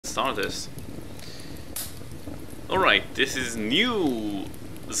start this. Alright, this is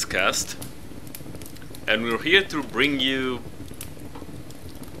NEWsCast, and we're here to bring you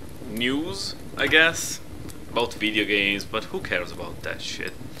news, I guess, about video games, but who cares about that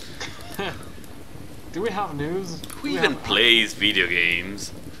shit? Do we have news? Who even plays video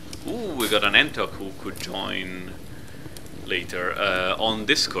games? Ooh, we got an Entok who could join later on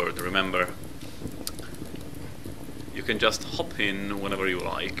Discord, remember? You can just hop in whenever you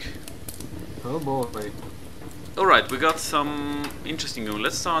like. Oh boy. Alright, we got some interesting news.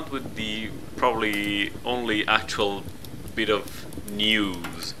 Let's start with the probably only actual bit of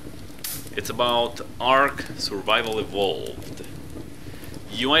news. It's about Ark Survival Evolved.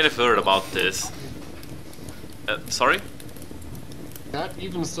 You might have heard about this. Sorry? That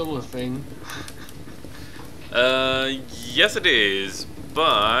even still a thing? Yes it is,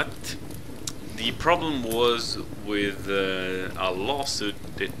 but the problem was with a lawsuit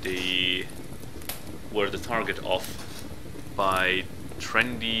that they were the target of by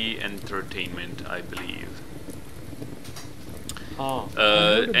Trendy Entertainment, I believe. Oh.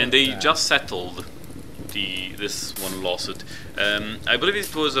 And they just settled this one lawsuit. I believe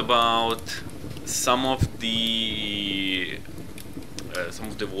it was about some of the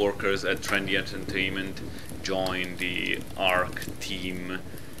workers at Trendy Entertainment joined the Ark team,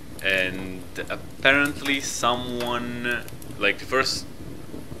 and apparently someone, like the first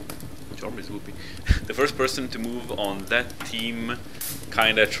the first person to move on that team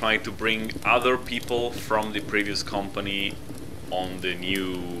kinda tried to bring other people from the previous company on the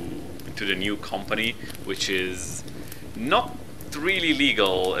new company, which is not really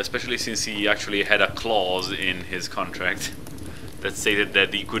legal, especially since he actually had a clause in his contract that stated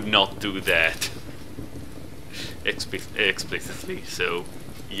that he could not do that explicitly. So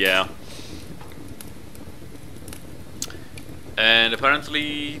yeah. And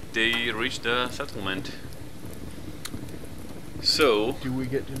apparently they reached a settlement. So do we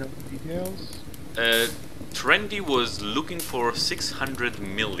get to know the details? Trendy was looking for 600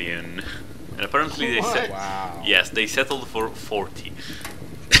 million, and apparently they said, wow. Yes, they settled for 40.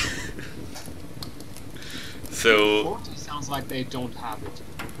 So 40 sounds like they don't have it.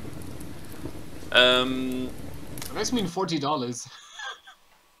 Unless mean $40.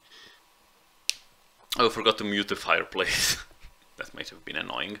 Oh, I forgot to mute the fireplace. That might have been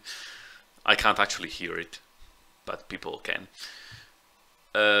annoying. I can't actually hear it, but people can.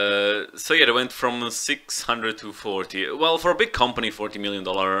 So yeah, they went from 600 to 40. Well, for a big company, $40 million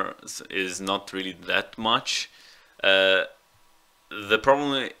is not really that much. The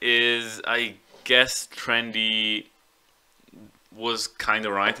problem is, I guess Trendy was kind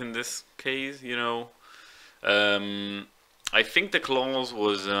of right in this case, you know. I think the clause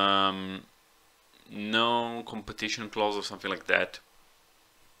was no competition clause or something like that.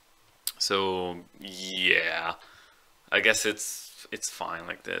 So yeah, I guess it's fine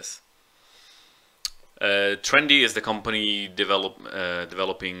like this. Trendy is the company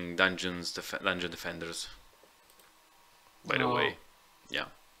developing Dungeon Defenders, by the way. Yeah.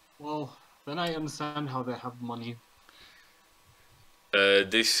 Well, then I understand how they have money.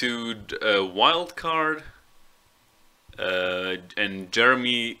 They sued Wildcard and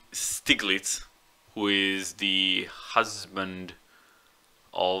Jeremy Stiglitz, who is the husband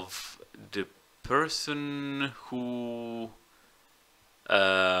of the person who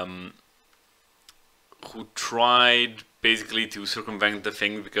tried basically to circumvent the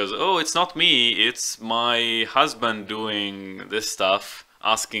thing because, oh, it's not me, it's my husband doing this stuff,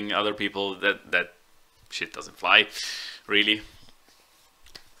 asking other people. That shit doesn't fly, really.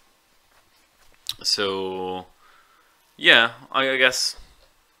 So yeah, I guess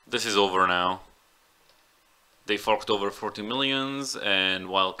this is over now. They forked over 40 millions, and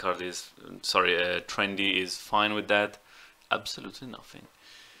Wildcard is, sorry, Trendy is fine with that. Absolutely nothing.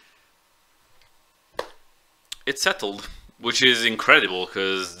 It's settled, which is incredible,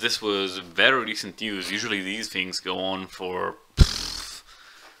 because this was very recent news. Usually these things go on for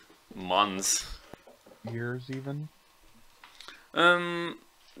months. Years, even? When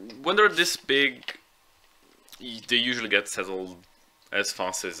they're this big, they usually get settled as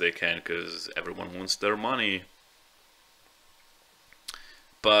fast as they can, because everyone wants their money.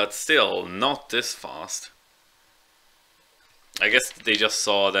 But still, not this fast. I guess they just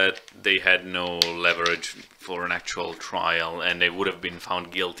saw that they had no leverage for an actual trial, and they would have been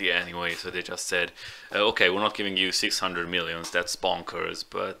found guilty anyway, so they just said, okay, we're not giving you 600 millions, that's bonkers,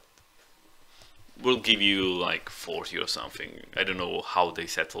 but we'll give you like 40 or something. I don't know how they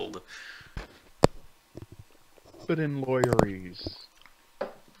settled. But in lawyerese.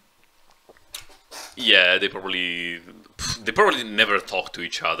 Yeah, they probably never talk to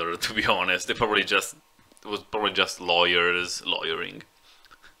each other. To be honest, it was probably just lawyers lawyering.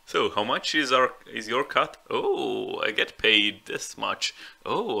 So, how much is your cut? Oh, I get paid this much.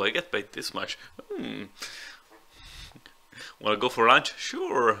 Oh, I get paid this much. Wanna go for lunch?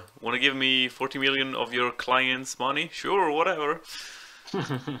 Sure. Wanna give me 40 million of your client's money? Sure, whatever.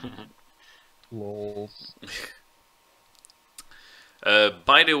 Lols.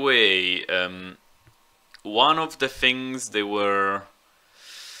 By the way, one of the things they were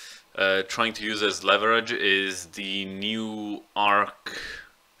trying to use as leverage is the new Ark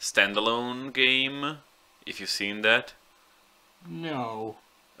standalone game, if you've seen that. No.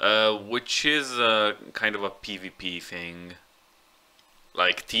 Which is kind of a PvP thing.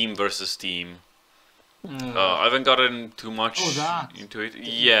 Like team versus team. I haven't gotten too much that. into it.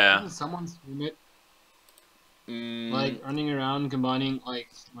 Yeah. Didn't someone stream it? Mm, Like running around combining like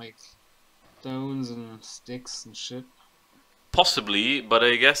stones and sticks and shit. possibly, but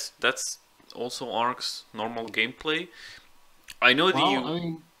I guess that's also Ark's normal gameplay. I know Well, I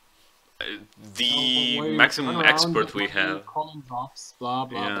mean, the where you maximum run around, expert get we money, have. calling drops, blah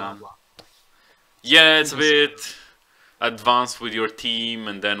blah Yeah. blah blah. Yeah, it's a bit advanced with your team,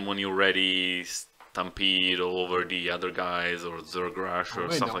 and then when you're ready, stampede all over the other guys or Zergrash or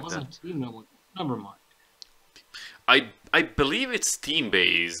Wait, stuff that like wasn't that. team. No, never mind. I believe it's team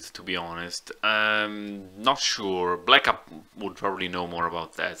based, to be honest. Not sure. Black Up would probably know more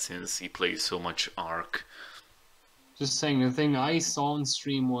about that since he plays so much Ark. Just saying, the thing I saw on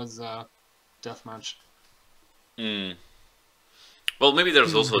stream was deathmatch. Mm. Well, maybe there's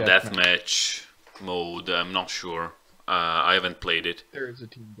Team also deathmatch. deathmatch mode. I'm not sure. I haven't played it. There is a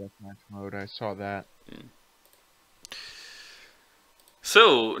team deathmatch mode. I saw that.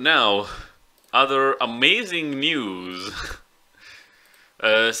 So now, other amazing news.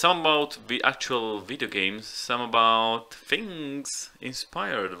 Some about the actual video games, some about things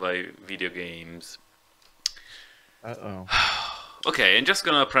inspired by video games. Uh-oh. Okay, I'm just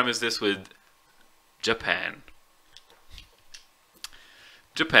gonna premise this with Japan.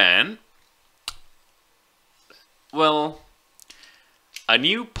 Japan. Well, a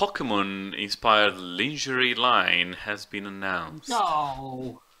new Pokemon-inspired lingerie line has been announced.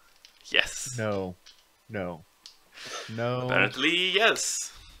 No. Yes. No. No. No. Apparently,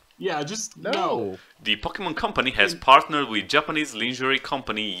 yes. Yeah, just no. No. The Pokemon Company has partnered with Japanese lingerie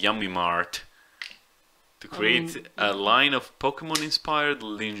company Yummy Mart to create a line of Pokemon-inspired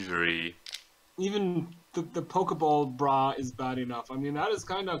lingerie. Even the Pokeball bra is bad enough. I mean, that is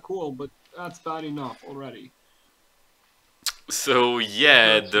kind of cool, but that's bad enough already. So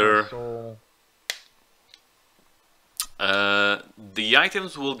yeah, Hurts my they're soul. the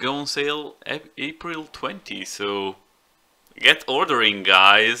items will go on sale April 20. So get ordering,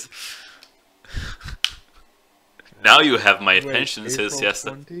 guys. Now you have my Wait, attention since April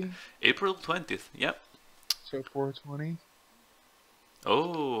yesterday. 20? April 20th. Yep. So 420?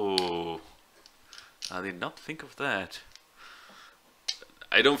 Oh, I did not think of that.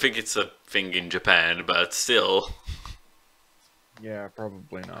 I don't think it's a thing in Japan, but still. Yeah,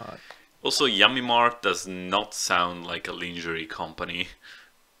 probably not. Also, Yummy Mart does not sound like a lingerie company.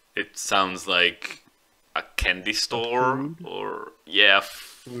 It sounds like a candy store food? or yeah.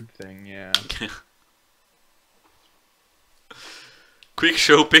 Food thing, yeah. Quick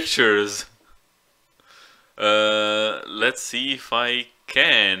show pictures. Let's see if I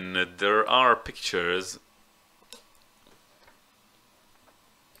can. There are pictures.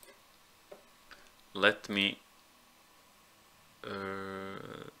 Let me.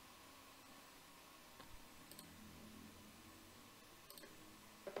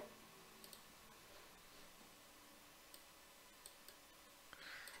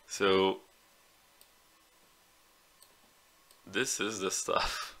 So this is the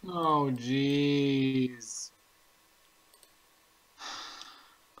stuff. Oh, jeez.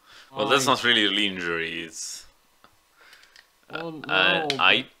 Well, that's not really lingerie. It's Well, no,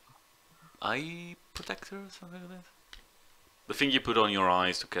 eye protector or something like that. The thing you put on your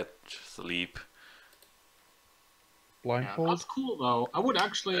eyes to catch sleep. yeah, Blindfold? that's cool though. I would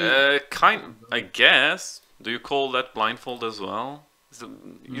actually. I guess. Do you call that blindfold as well? Is it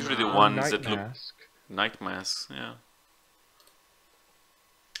usually the No. ones Night that look mask. night masks? Yeah.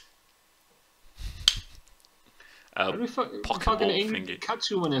 How do we fucking Pokeball aim thingy.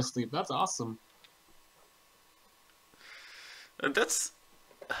 catch you when I sleep? That's awesome. That's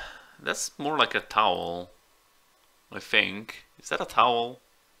more like a towel, I think. Is that a towel?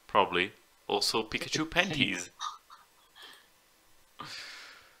 Probably. Also Pikachu panties.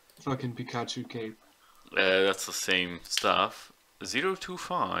 Fucking Pikachu cape. That's the same stuff.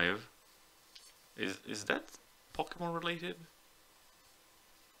 025. Is that Pokemon related?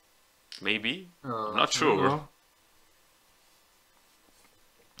 Maybe. I'm I not don't sure. know.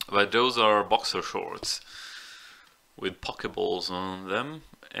 But those are boxer shorts with Pokeballs on them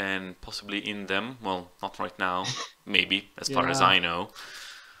and possibly in them. Well, not right now. Maybe, as far as Yeah. I know.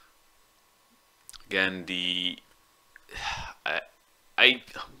 Again, I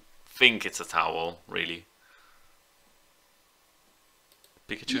think it's a towel, really.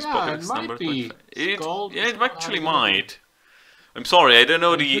 Pikachu's Yeah, it Pokedex might number be. 25. It, Skull yeah, it does not actually have another- might. I'm sorry, I don't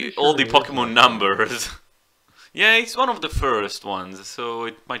know I'm pretty all sure the it is, Pokemon actually. numbers. Yeah, it's one of the first ones, so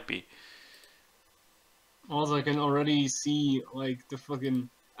it might be. Also, I can already see like the fucking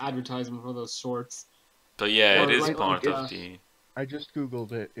advertisement for those shorts. So yeah, it Or, is like, part yeah. of the. I just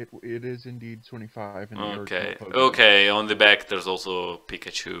googled it. It is indeed 25 in the original Okay, Pokedex. okay. On the back, there's also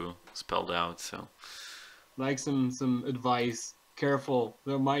Pikachu spelled out. So Like some advice. Careful,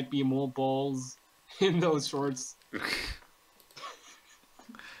 there might be more balls in those shorts.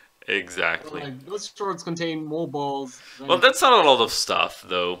 exactly. Like those shorts contain more balls. Well, that's not a lot of stuff,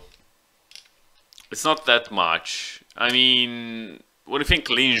 though. It's not that much. I mean, when you think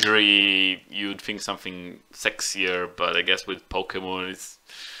lingerie, you'd think something sexier, but I guess with Pokemon,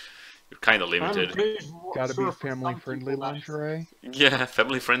 you're kind of limited. Gotta sure be for some family-friendly people that- lingerie. Yeah,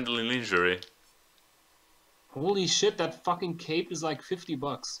 family-friendly lingerie. Holy shit, that fucking cape is like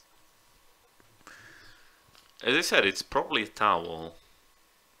 $50. As I said, it's probably a towel.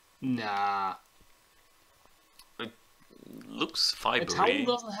 Nah. Looks A towel fibery.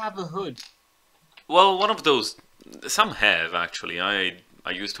 doesn't have a hood. Well, one of those. Some have actually. I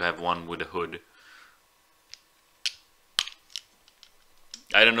used to have one with a hood.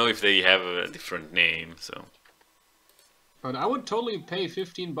 I don't know if they have a different name. So But I would totally pay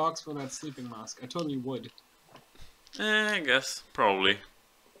 $15 for that sleeping mask. I totally would. I guess probably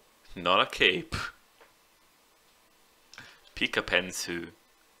not a cape. Pikapensu.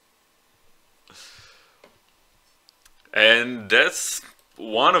 And that's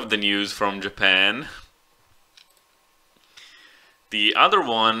one of the news from Japan. The other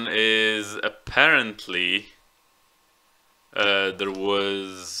one is apparently there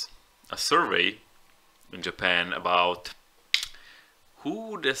was a survey in Japan about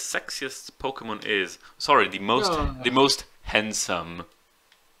who the sexiest Pokemon is. Sorry, the most handsome.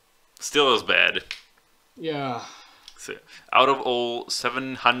 Still as bad. Yeah. So, out of all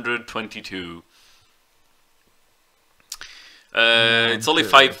 722. It's only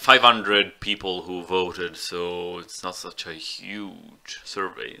sure. 500 people who voted, so it's not such a huge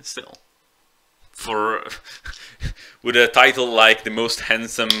survey still. For with a title like the most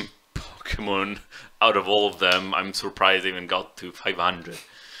handsome Pokemon out of all of them, I'm surprised they even got to 500.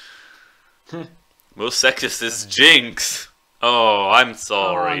 Most sexiest is Jinx. Oh, I'm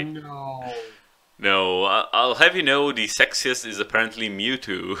sorry. Oh no. No, I'll have you know the sexiest is apparently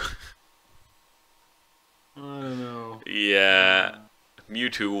Mewtwo. I don't know. Yeah,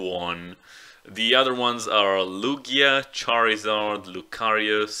 Mewtwo won. The other ones are Lugia, Charizard,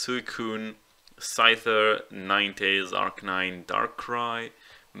 Lucario, Suicune, Scyther, Ninetales, Arcanine, Darkrai,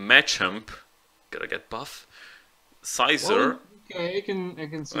 Machamp, gotta get buff, Scyther, Well, okay, I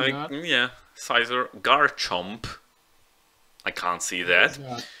can see like, that. yeah, Scyther, Garchomp, I can't see that.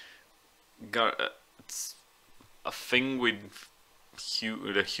 It's a thing with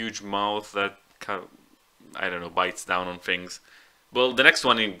a huge mouth that kind of, I don't know, bites down on things. Well, the next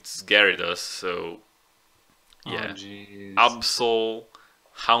one is Gyarados, so yeah. Oh, jeez. Absol,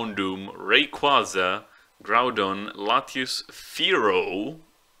 Houndoom, Rayquaza, Groudon, Latios, Fearow,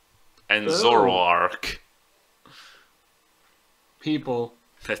 and Oh. Zoroark. People.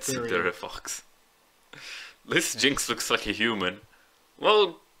 That's Period. the Fox. This Jinx looks like a human.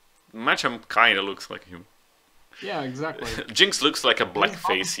 Well, Machamp kinda looks like a human. Yeah, exactly. Jinx looks like a His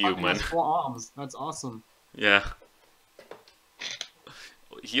blackface fucking human. has 4 arms. That's awesome. Yeah.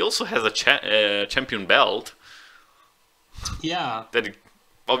 He also has a champion belt Yeah. that he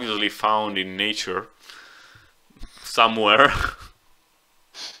obviously found in nature somewhere.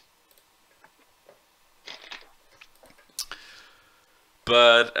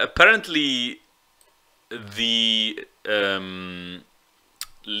 But apparently the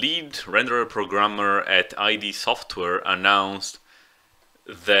lead renderer programmer at ID Software announced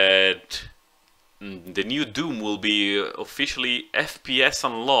that the new Doom will be officially FPS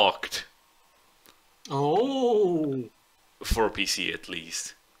unlocked Oh. for PC at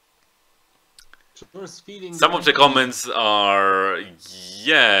least. Just feeding. Some of the comments are,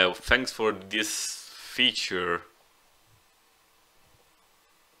 yeah, thanks for this feature.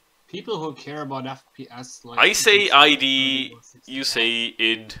 People who care about FPS, like I say PC, ID, 60. you say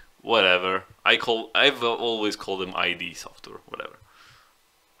id. whatever. I've always called them ID Software, whatever.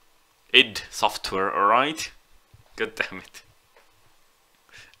 id Software, alright? God damn it.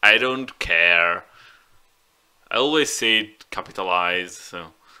 I don't care. I always say it capitalized,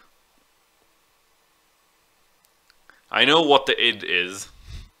 so. I know what the id is.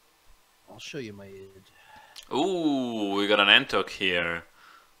 I'll show you my id. Ooh, we got an Antok here.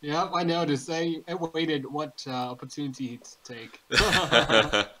 Yeah, I noticed. I waited what opportunity to take.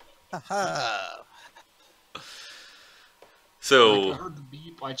 Haha. So, I heard the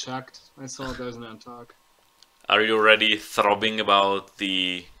beep, I checked. I saw there's an Antok. are you already throbbing about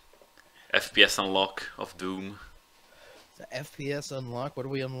the FPS unlock of Doom? The FPS unlock? What are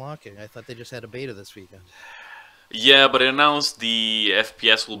we unlocking? I thought they just had a beta this weekend. Yeah, but it announced the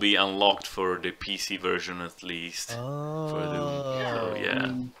FPS will be unlocked for the PC version at least. Oh. For Doom. So,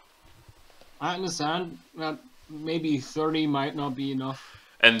 yeah. I understand that maybe 30 might not be enough.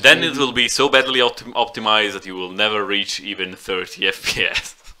 And then it will be so badly optimized that you will never reach even 30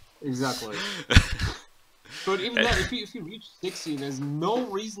 FPS. Exactly. But even then, if you reach 60, there's no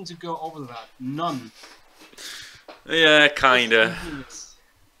reason to go over that. None. Yeah, kinda.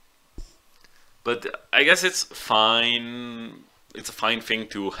 But I guess it's fine. It's a fine thing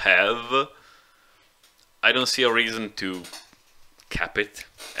to have. I don't see a reason to cap it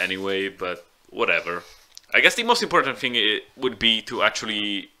anyway, but whatever. I guess the most important thing would be to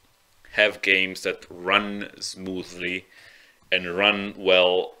actually have games that run smoothly and run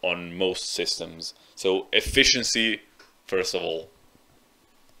well on most systems. So efficiency, first of all.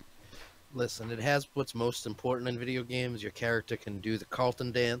 Listen, it has what's most important in video games. Your character can do the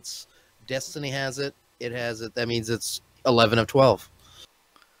Carlton dance. Destiny has it. It has it. That means it's 11 of 12.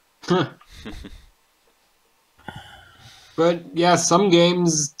 But yeah, some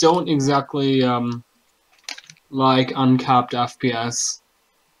games don't exactly like uncapped FPS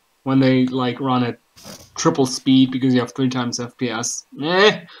when they like run at triple speed because you have 3 times FPS.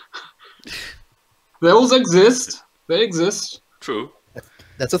 Those exist. They exist. True.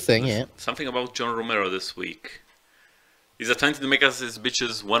 That's a thing, yeah. Something about John Romero this week. He's attempting to make us his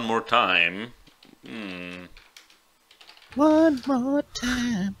bitches one more time. One more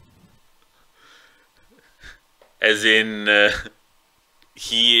time. As in,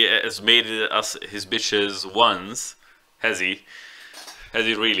 he has made us his bitches once. Has he? Has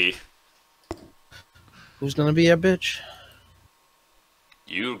he really? Who's gonna be our bitch?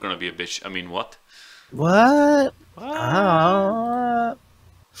 You're gonna be a bitch. I mean, what? What?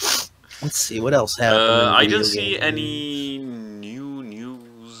 Let's see, what else happened? in I video don't see games? any new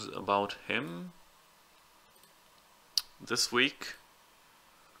news about him this week.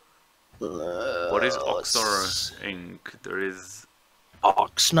 What is Oxar Inc? There is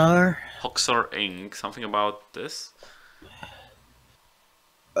Oxnar? Oxar Inc. Something about this?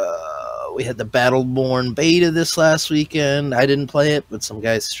 We had the Battleborn beta this last weekend. I didn't play it, but some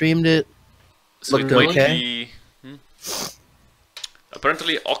guys streamed it. So Looked it might okay. be.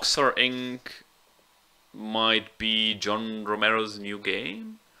 Apparently, Oxar Inc. might be John Romero's new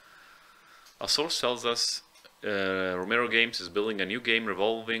game. A source tells us Romero Games is building a new game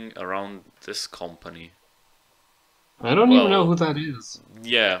revolving around this company. I don't even know who that is.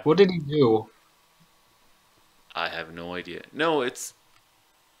 Yeah, What did he do? I have no idea. No, it's.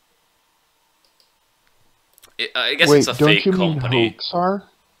 I guess Wait, it's a don't fake you mean company. Hoaxar?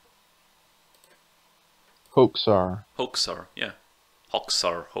 Hoaxar. Hoaxar, yeah.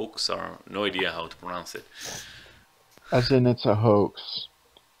 Hoaxar. No idea how to pronounce it. As in, it's a hoax.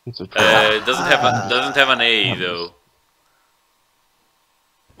 It's a It doesn't have an A though.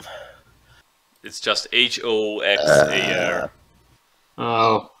 It's just Hoxar.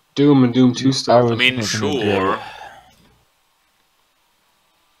 Oh, Doom and Doom 2 stuff. I mean, making a sure. joke.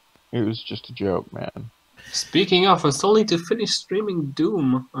 It was just a joke, man. Speaking of, I still need to finish streaming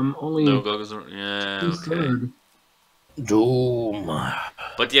Doom. I'm only No goggles. Yeah, okay. 2/3. Doom.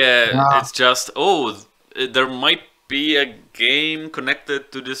 But yeah, Yeah. it's just there might be a game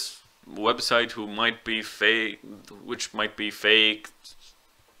connected to this website which might be fake.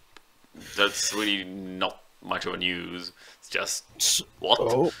 That's really not much of a news. It's just what?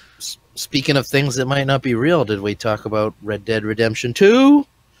 Oh, speaking of things that might not be real, did we talk about Red Dead Redemption 2?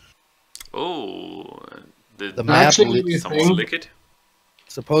 Oh, did The map Actually, leaked. someone leak it?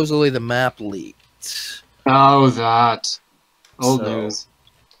 Supposedly the map leaked. Oh, that. Old So- news.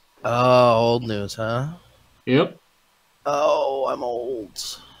 Oh, old news, huh? Yep. Oh, I'm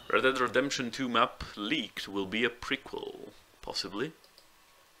old. Red Dead Redemption 2 map leaked will be a prequel, possibly.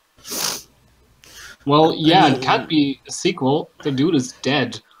 Well, yeah, it can't be a sequel. The dude is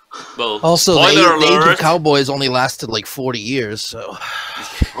dead. Well, Also, the spoiler age of alert. cowboys only lasted like 40 years, so...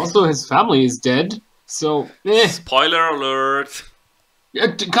 Also, his family is dead. So, Spoiler alert.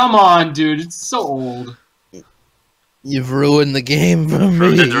 Come on, dude. It's so old. You've ruined the game for Red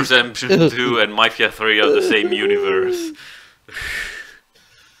me. Dead Redemption 2 and Mafia 3 are the same universe.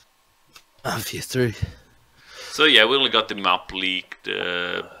 Mafia 3. So yeah, we only got the map leaked,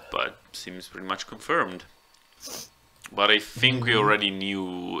 but seems pretty much confirmed. But I think we already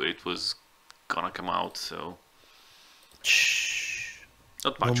knew it was gonna come out, so...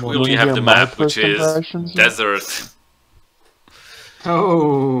 Not much. No We more. only You have wanna the give my map, which first is impressions yet? desert.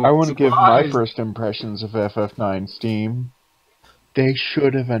 Oh. I want to give my surprise. first impressions of FF9 Steam. They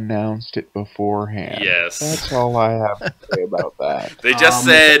should have announced it beforehand. Yes. That's all I have to say about that. They just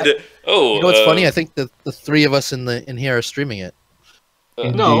said, "Oh, You know what's funny? I think the three of us in here are streaming it.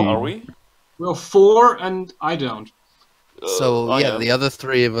 No. Are we? Well, 4 and I don't. So I yeah, am. the other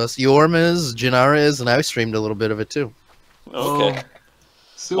three of us, Yorm is, Janara is, and I streamed a little bit of it too. Okay.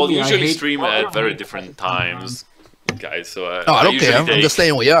 Sylvie, Well, I usually hate- stream I at don't very hate different FF9. times, guys. So Oh, I don't usually care. I'm take- just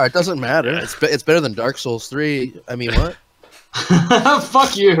saying we are. It doesn't matter. Yeah. It's better than Dark Souls 3. I mean, what?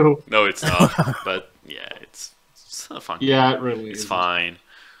 Fuck you. No, it's not. But yeah, it's fun. Yeah, it really It's is. fine.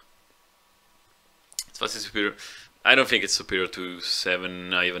 It's vastly superior. I don't think it's superior to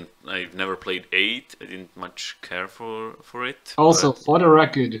 7. I've never played 8. I didn't much care for it. Also, but- for the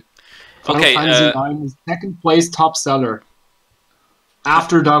record, Final Okay, Fantasy IX is second place top seller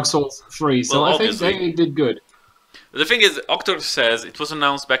after Dark Souls 3. So Well, I think obviously. they did good. The thing is, Octor says it was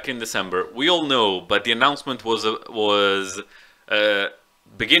announced back in December. We all know, but the announcement was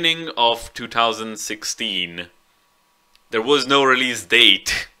beginning of 2016. There was no release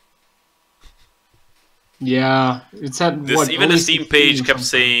date. Yeah, it's at This, what? even the early Steam 16 page or kept something.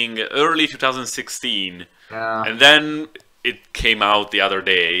 saying early 2016, Yeah. and then it came out the other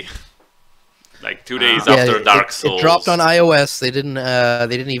day, like 2 days Yeah, after Dark Souls. It dropped on iOS. They didn't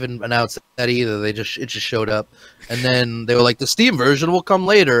it announce that either. It just showed up, and then they were like, the Steam version will come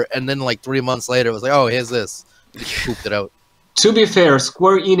later, and then like 3 months later, it was like, oh, here's this. They just pooped it out. To be fair,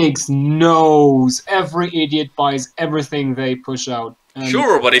 Square Enix knows every idiot buys everything they push out. And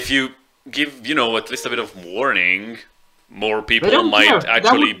Sure, but if you give, at least a bit of warning, more they people don't might care.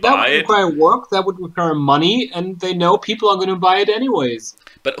 actually that buy would it. require work, that would require money, and they know people are going to buy it anyways.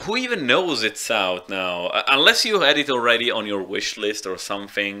 But who even knows it's out now? Unless you had it already on your wish list or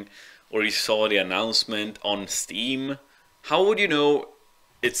something, or you saw the announcement on Steam, how would you know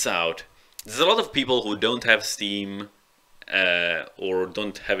it's out? There's a lot of people who don't have Steam or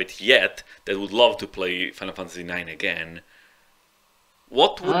don't have it yet that would love to play Final Fantasy IX again.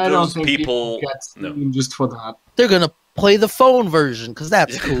 What would I don't those think people... get No. Steam just for that. They're gonna play the phone version because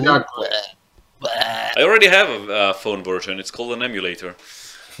that's cool. Exactly. I already have a phone version. It's called an emulator.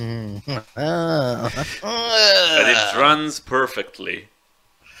 And it runs perfectly.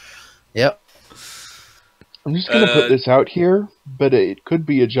 Yep. I'm just going to put this out here, but it could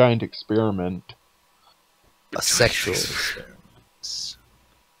be a giant experiment. A sexual experiment.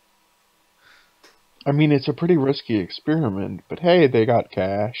 I mean, it's a pretty risky experiment, but hey, they got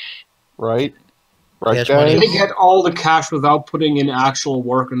cash, right? Right, Cash money. guys? They get all the cash without putting in actual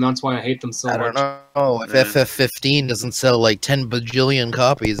work, and that's why I hate them so I much. don't know. If FF15 doesn't sell like 10 bajillion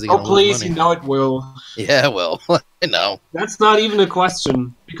copies, they're Oh, gonna please, lose you money. know it will. Yeah, well, I know. That's not even a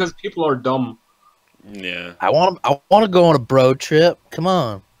question, because people are dumb. Yeah. I want to go on a bro trip. Come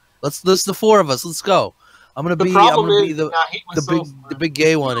on, let's the four of us. Let's go. I'm gonna The be problem be is, the I hate myself. big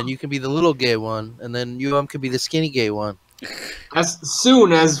gay one, and you can be the little gay one, and then you could be the skinny gay one. As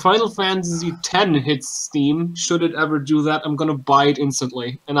soon as Final Fantasy X hits Steam, should it ever do that, I'm gonna buy it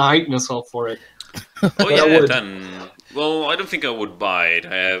instantly, and I hate myself for it. Oh I yeah, would. 10. Well, I don't think I would buy it.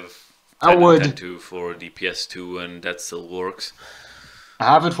 I have 10 I and would. 10 2 for the PS2, and that still works. I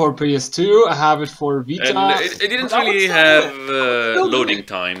have it for PS2, I have it for Vita. And it didn't but I would really still have do it. I would still do loading it.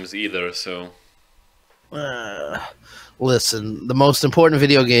 times either, so... Listen, the most important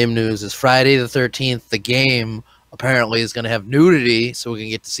video game news is Friday the 13th. The game apparently is going to have nudity, so we can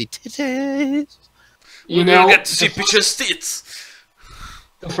get to see titties. You We'll know, get to see the pictures tits!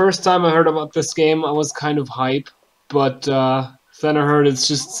 The first time I heard about this game, I was kind of hype, but then I heard it's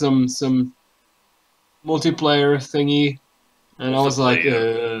just some multiplayer thingy, and I was like,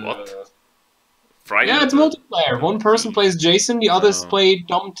 Multiplayer? What? Friday? yeah, it's multiplayer. One person plays Jason, the others Oh. play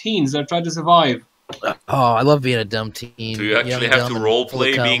dumb teens that try to survive. Oh, I love being a dumb teen. Do you actually Young, have dumb, to and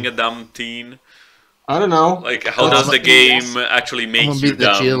roleplay full of being a cum. dumb teen? I don't know. Like, how Well, does the I'm- game actually I'm make gonna you be the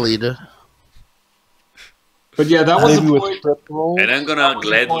dumb? cheerleader. But yeah, that was Maybe the with point. trip rolls? And I'm That gonna was the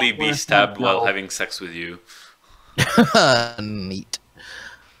gladly point where be I said stabbed while no. having sex with you. Neat.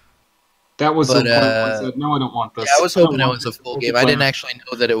 That was But, the point where I said, no, I don't want this. Yeah, I was don't hoping it want was a this full game. I didn't multiplayer. actually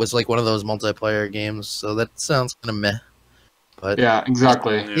know that it was like one of those multiplayer games, so that sounds kind of meh. But Yeah,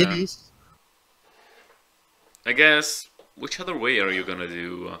 exactly. it Yeah. is. I guess, which other way are you gonna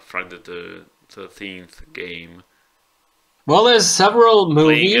do Friday the 13th game? Well, there's several Playing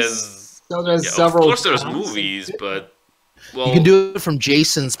movies. as... So there's Yeah, of several. course there's plans. movies, but... Well, You can do it from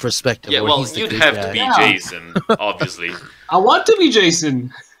Jason's perspective. yeah, where well, he's the you'd good have guy. to be Yeah. Jason, obviously. I want to be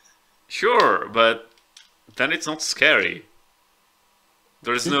Jason. Sure, but then it's not scary.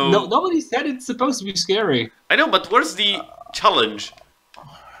 There's no... Nobody said it's supposed to be scary. I know, but where's the challenge?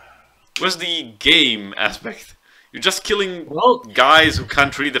 Where's the game aspect? You're just killing Well, guys who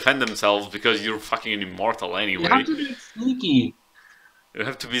can't really defend themselves because you're fucking immortal anyway. you have to do it sneaky. You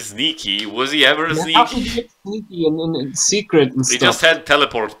have to be sneaky. Was he ever You have to sneaky? do it sneaky and secret and He stuff. just had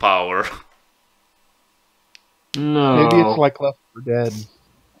teleport power. No. Maybe it's like Left 4 Dead,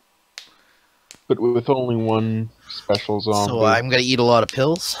 but with only one special zombie. So I'm gonna eat a lot of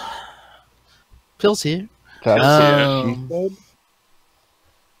pills. Pills here. That's Yeah. what she said.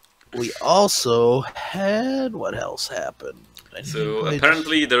 We also had what else happened? I So think I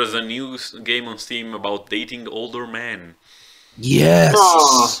apparently there's a new game on Steam about dating older men. yes,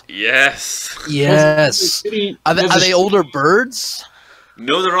 Oh. Yes. yes. Are There's a they older birds?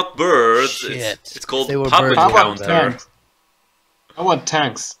 No, they're not birds. Shit. It's called They were Pub birds. How about Encounter. tanks? How about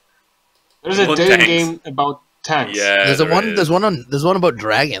tanks? There's I a want dating tanks. game about tanks. Yeah, There's a there one. is. There's one about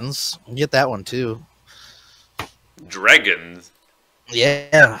dragons. You get that one too. Dragons.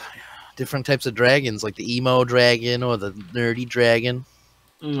 Yeah, different types of dragons, like the emo dragon or the nerdy dragon.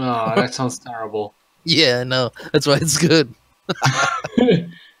 No, that sounds terrible. Yeah, I know. That's why it's good.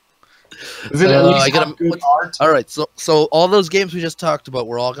 Is it at least I gotta- have good what's- art? All right, so all those games we just talked about,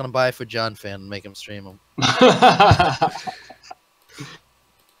 we're all gonna buy for John Fan and make him stream them.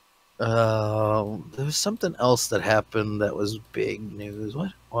 There was something else that happened that was big news.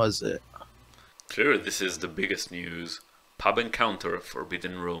 What was it? Sure, this is the biggest news. Pub Encounter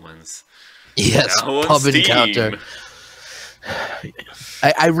Forbidden Romance. Yes, Now on Pub Steam. Encounter.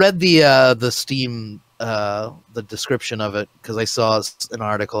 I read the Steam the description of it because I saw an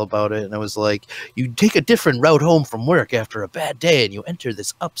article about it, and it was like you take a different route home from work after a bad day, and you enter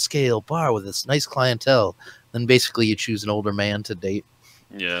this upscale bar with this nice clientele. Then basically you choose an older man to date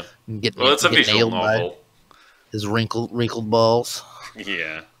Yeah. and get, Well, it's a get visual nailed by novel. his wrinkled balls.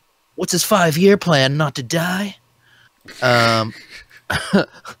 Yeah. What's his 5-year plan? Not to die.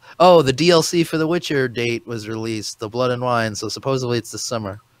 Oh, the DLC for The Witcher date was released, The Blood and Wine, so supposedly it's this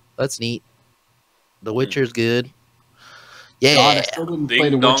summer. That's neat. The Witcher's good. Yeah. God, I still didn't play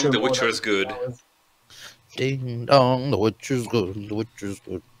Ding The dong, Witcher. The more Witcher than is good. 2 hours. Ding dong, The Witcher's good. The Witcher's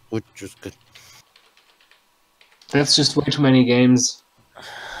good. Witcher's good. That's just way too many games.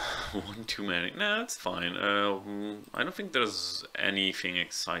 One too many. Nah, it's fine. I don't think there's anything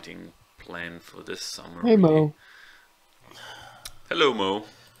exciting planned for this summer. Hey, Mo. Hello, Mo.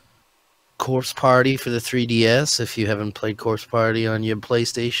 Corpse Party for the 3DS, if you haven't played Corpse Party on your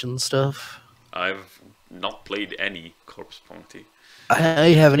PlayStation stuff. I've not played any Corpse Party. I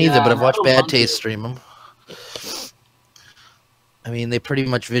haven't either, Yeah, but I've watched I don't Bad want Taste to. stream them. I mean, they pretty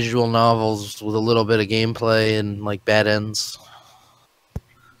much visual novels with a little bit of gameplay and like bad ends.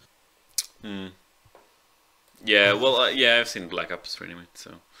 Hmm. Yeah, well, yeah, I've seen Black Ops stream it,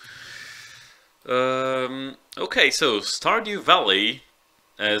 so. Okay, so Stardew Valley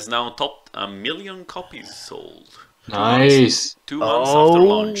has now topped 1 million copies sold. Nice. 2 months after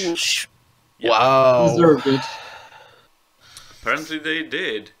launch. Yeah. Wow. Deserved it. Apparently they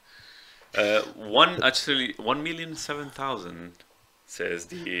did. 1,007,000 says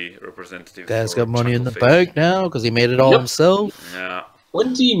the representative. Guy's for got money in the Chucklefish. bank now because he made it all Yep. himself. Yeah.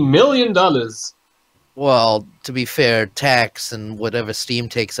 $20 million. Well, to be fair, tax and whatever Steam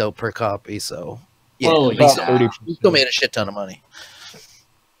takes out per copy, so yeah, Well, at least yeah. 30%. he still made a shit ton of money.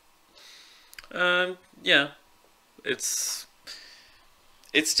 Yeah. It's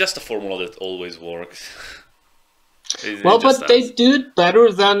just a formula that always works. It Well, just but they does. do it better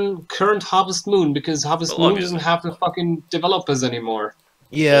than current Harvest Moon because Harvest Well, Moon doesn't obviously. have the fucking developers anymore.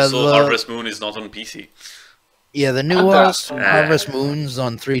 Yeah, Also, the, Harvest Moon is not on PC. yeah, the new And Harvest Moons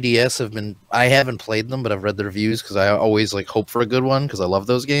on 3DS have been. I haven't played them, but I've read the reviews because I always like hope for a good one because I love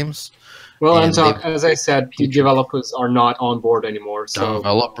those games. Well, And and so, they've- as I said, the developers are not on board anymore. So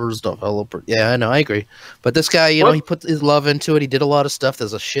Developer. Yeah, I know, I agree. But this guy, you know, What? he put his love into it. He did a lot of stuff.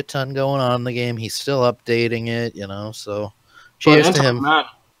 There's a shit ton going on in the game. He's still updating it, you know. So, But cheers to Anton, him. man,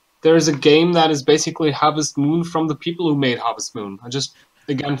 there's a game that is basically Harvest Moon from the people who made Harvest Moon. I just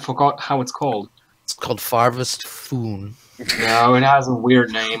again forgot how it's called. It's called Farvest Foon. No, it has a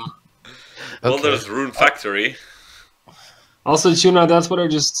weird name. Well, Okay. there's Rune Factory. Also, Tuna, that's what I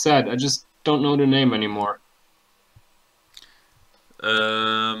just said. I just don't know the name anymore.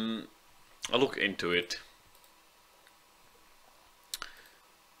 I'll look into it.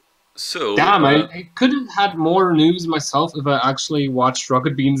 So, Damn, I could have had more news myself if I actually watched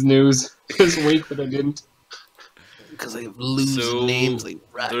Rocket Beans news this week, but I didn't. Because they lose so names like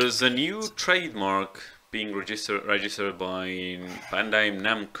there's a new trademark being registered by Bandai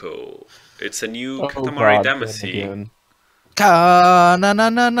Namco. It's a new Oh Katamari God, them Damacy. again. Na na na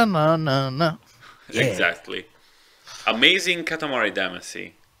na na na na na. Yeah. Exactly. Amazing Katamari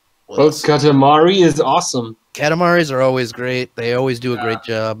Damacy. Well, Katamari is awesome. Catamaris are always great. They always do a great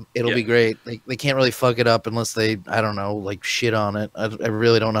job. It'll Yeah. be great. They can't really fuck it up unless they, I don't know, like shit on it. I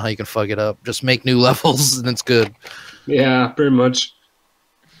really don't know how you can fuck it up. Just make new levels and it's good. Yeah, pretty much.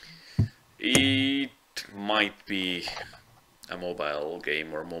 It might be a mobile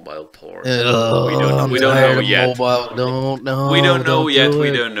game or mobile port. I'm we don't tired know of yet. Mobile. Don't know. We don't know don't yet. do We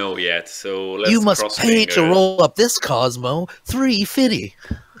it. don't know yet. So let's You must cross pay to fingers. roll up this Cosmo 350.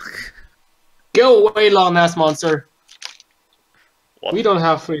 Go away, long ass monster. What? We don't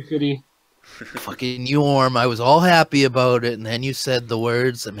have free fitty. Fucking Yorm. I was all happy about it, and then you said the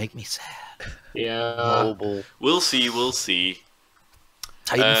words that make me sad. Yeah. Mobile. We'll see. We'll see.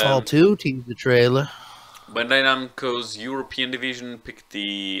 Titanfall 2 teased the trailer. Bandai Namco's European division picked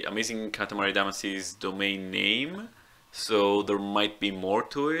the Amazing Katamari Damacy's domain name, so there might be more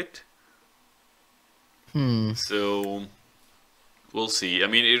to it. So we'll see. I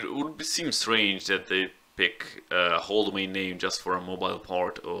mean, it would seem strange that they pick a whole domain name just for a mobile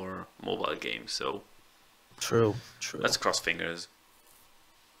port or mobile game. So True. let's cross fingers.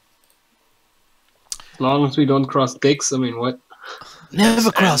 As long as we don't cross dicks, I mean, what? Never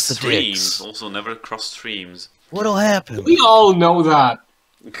And cross the streams. dicks. Also, never cross streams. What'll happen? We all know that.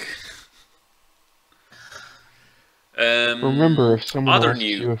 Remember, if someone Other asks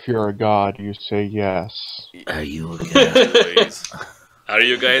new- you if you're a god, you say yes. Are you okay? Anyways, are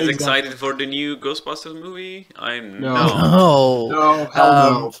you guys Exactly. excited for the new Ghostbusters movie? I'm No. not. No. No, hell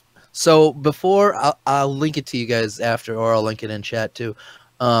no. So before I'll link it to you guys after, or I'll link it in chat too.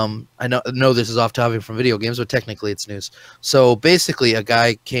 I know this is off topic from video games, but technically it's news. So basically, a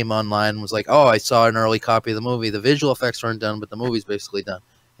guy came online and was like, "Oh, I saw an early copy of the movie. The visual effects weren't done, but the movie's basically done."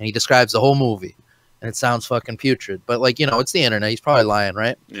 And he describes the whole movie, and it sounds fucking putrid. But like, you know, it's the internet. He's probably lying,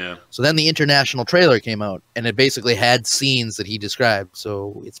 right? Yeah. So then the international trailer came out, and it basically had scenes that he described.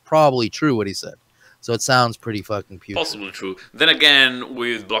 So it's probably true what he said. So it sounds pretty fucking putrid. Possibly true. Then again,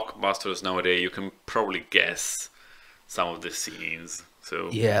 with blockbusters nowadays, you can probably guess some of the scenes. So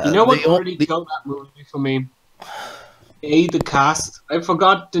Yeah. You know what the- already the- killed that movie for me? The cast. I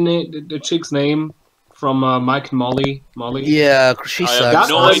forgot the chick's name from Mike and Molly. Molly. Yeah, she I sucks. have That's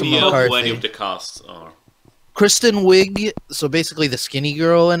no Melissa idea McCarthy. who any of the casts are. Kristen Wiig, so basically the skinny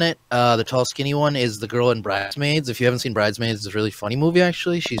girl in it, the tall skinny one, is the girl in Bridesmaids. If you haven't seen Bridesmaids, it's a really funny movie,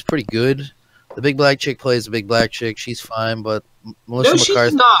 actually. She's pretty good. The big black chick plays the big black chick. She's fine, but Melissa No, she's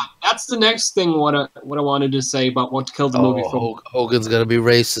McCarthy... not. That's the next thing what I wanted to say about what killed the movie from. Hogan's going to be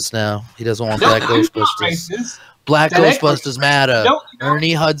racist now. He doesn't want No, black I'm not Ghostbusters. racist. Black That Ghostbusters matter. No,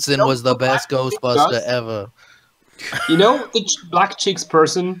 Ernie Hudson no, was the best black chick Ghostbuster does. ever. You know the black chick's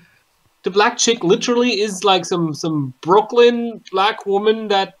person. The black chick literally is like some Brooklyn black woman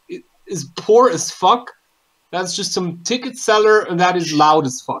that is poor as fuck. That's just some ticket seller and that is loud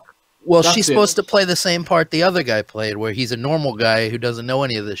as fuck. Well, That's she's it. supposed to play the same part the other guy played, where he's a normal guy who doesn't know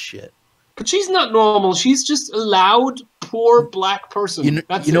any of this shit. But she's not normal. She's just a loud, poor black person. You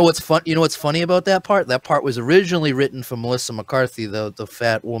That's know it. what's fun? You know what's funny about that part? That part was originally written for Melissa McCarthy, the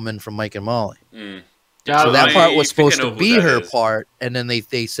fat woman from Mike and Molly. Mm. Yeah, So that I part was think I supposed know to who be that her is. part, and then they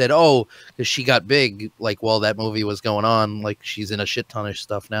said, "Oh, because she got big, like while that movie was going on, like she's in a shit ton of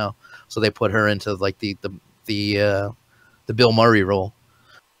stuff now." So they put her into like the Bill Murray role.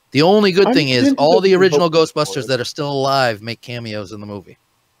 The only good I'm thing is tentatively all the original hopeful for Ghostbusters it. that are still alive make cameos in the movie,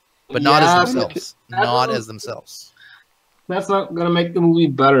 but not Yeah, as themselves. I Not don't- as themselves. That's not gonna make the movie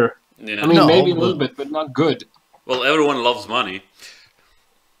better. Yeah. I mean, No, maybe a but- little bit, but not good. Well, everyone loves money.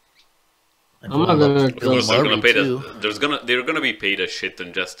 I'm not gonna- Of course, they're gonna pay too. they're gonna be paid a shit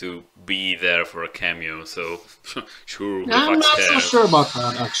ton just to be there for a cameo. So sure, who I'm the not fuck so cares? sure about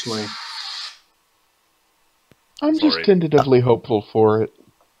that, actually. I'm just Sorry. tentatively hopeful for it.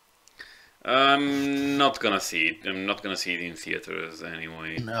 I'm not gonna see it. I'm not gonna see it in theaters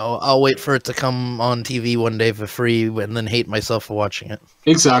anyway. No, I'll wait for it to come on TV one day for free, and then hate myself for watching it.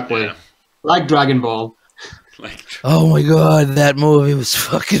 Exactly. Yeah. Like Dragon Ball. Like Oh my god, that movie was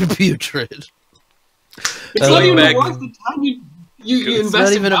fucking putrid. It's Going not even back- worth the time you It's invest not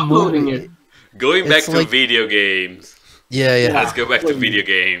in even a uploading movie. it. Going back It's to like- video games. Yeah. Let's go back to video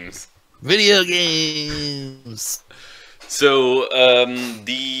games. Video games. So,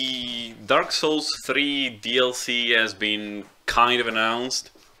 the Dark Souls 3 DLC has been kind of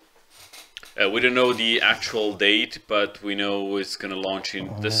announced. We don't know the actual date, but we know it's gonna launch in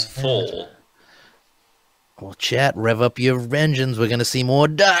this fall. Well, chat, rev up your engines. We're gonna see more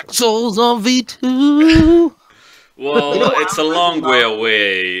Dark Souls on V2. Well, it's a long way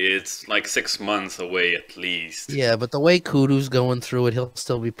away. It's like 6 months away at least. Yeah, but the way Kudu's going through it, he'll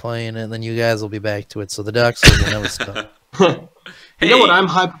still be playing it, and then you guys will be back to it. So the Dark Souls will never stop. You know what I'm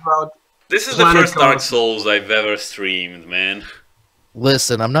hyped about? This is the Planet first Dark Coaster. Souls I've ever streamed, man.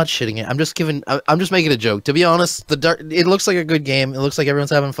 Listen, I'm not shitting it. I'm just making a joke. To be honest, it looks like a good game. It looks like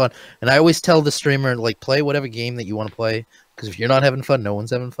everyone's having fun. And I always tell the streamer, like, play whatever game that you want to play. Because if you're not having fun, no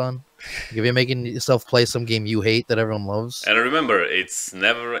one's having fun. If you're making yourself play some game you hate that everyone loves. And remember,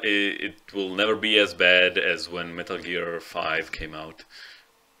 it will never be as bad as when Metal Gear 5 came out.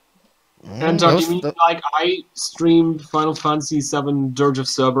 And Those- you mean, like, I streamed Final Fantasy VII Dirge of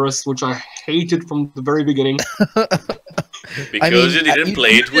Cerberus, which I hated from the very beginning. Because you didn't play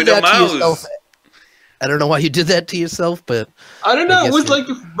it did with a that to mouse. yourself. I don't know why you did that to yourself, but I don't know, I it guess was you- like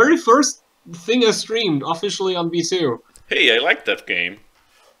the very first thing I streamed officially on V2. Hey, I like that game.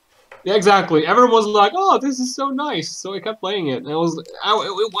 Yeah, exactly. Everyone was like, "Oh, this is so nice," so I kept playing it. And I was,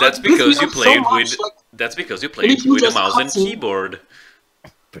 That's it pissed me because you off so played much, with. like, That's because you Any played huge with a ass mouse and cutscene. keyboard.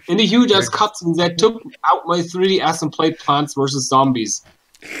 in the huge ass cutscenes that took out my 3DS and played Plants vs Zombies.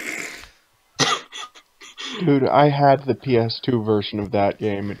 Dude, I had the PS2 version of that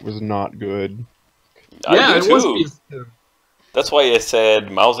game. It was not good. I do it was too. PS2. That's why I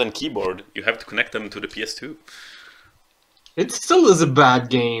said mouse and keyboard. You have to connect them to the PS2. It still is a bad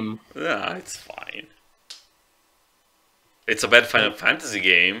game. Yeah, it's fine. It's a bad Final Fantasy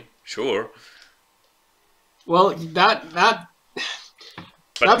game, sure. Well, that But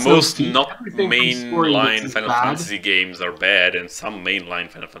That's no most feat. not Everything from Square Enix mainline is Final bad. Fantasy games are bad, and some mainline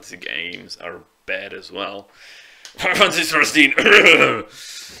Final Fantasy games are bad as well. Final Fantasy 13!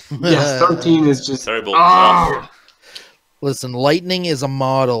 yes, 13 is just Terrible. Ah! listen, lightning is a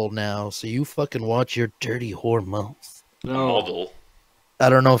model now, so you fucking watch your dirty whore mouth. no. Model. I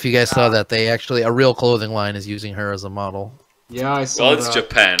don't know if you guys saw that. They actually, a real clothing line is using her as a model. Yeah, I saw Well, it's that.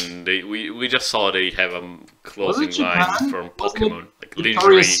 Japan. We just saw they have a clothing line Japan? from Wasn't it Pokemon, like Victoria's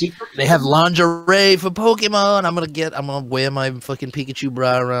lingerie. Secret? They have lingerie for Pokemon. I'm gonna wear my fucking Pikachu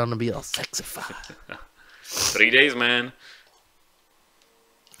bra around and be all sexified. 3 days, man.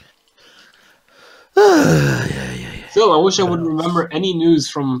 Still, I wish I would remember any news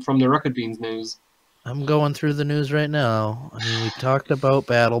from the Rocket Beans news. I'm going through the news right now. I mean, we talked about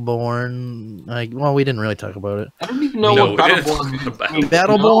Battleborn. Well, we didn't really talk about it. I don't even know No, what we didn't Battleborn talk is. about I mean,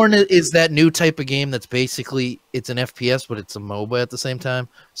 Battleborn is that new type of game that's basically it's an FPS, but it's a MOBA at the same time.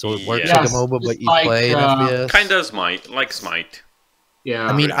 So it works Yes, like a MOBA, but it's you like, play an FPS. Kinda Smite, like Smite. Yeah.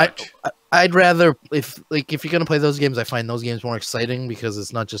 I mean, pretty much. I'd rather if you're gonna play those games, I find those games more exciting because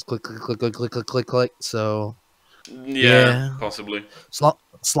it's not just click click click click click click click click. So Yeah, possibly.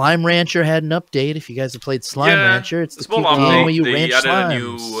 Slime Rancher had an update. If you guys have played Slime Yeah, Rancher, it's the small cute game update. where you They ranch added a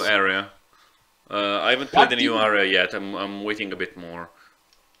slimes. new area. I haven't played the new area yet. I'm waiting a bit more.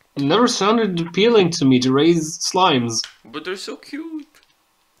 it never sounded appealing to me to raise slimes. But they're so cute.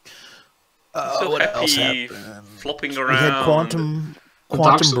 Oh, So what else happy, happened? flopping We around. had Quantum The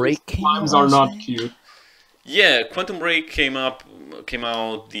Dark Souls Break. came slimes out, are not I think. cute. Yeah, Quantum Break came out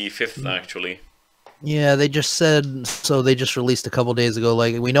the 5th actually. Yeah, they just said so. They just released a couple days ago.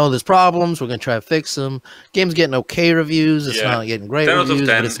 Like, we know there's problems. We're gonna try to fix them. Game's getting okay reviews. It's Yeah. not getting great 10 out of reviews,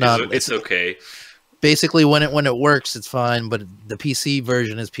 10 but it's not. it's okay. Basically when it works, it's fine. But the PC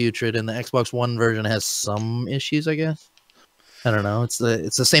version is putrid, and the Xbox One version has some issues, I guess. I don't know. It's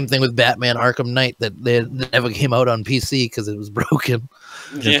the same thing with Batman Arkham Knight that they never came out on PC because it was broken.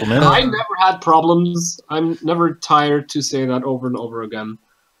 Yeah. I never had problems. I'm never tired to say that over and over again.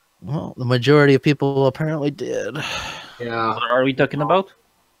 Well, the majority of people apparently did. Yeah. What are we talking about?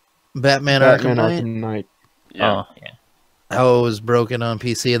 Batman Batman Arkham Knight. Arkham Knight. Yeah. Oh, yeah. How it was broken on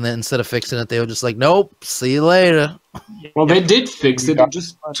PC, and then instead of fixing it, they were just like, "Nope, see you later." Well, they did fix it. It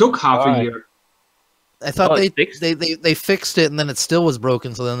just took half a year. I thought Oh, they it's fixed? they fixed it, and then it still was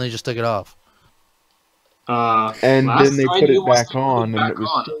broken, so then they just took it off. And Last then they I put knew it was back to put it on, and back it was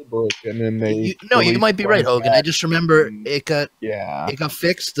on. still broken. And they You released might be right, one Hogan. I patch, just remember and- it got Yeah.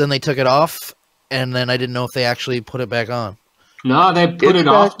 fixed, then they took it off, and then I didn't know if they actually put it back on. No, they put It's it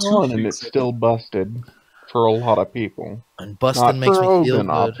off back to on, and fix it's it. still busted for a lot of people. And Not busting makes for me feel Hogan,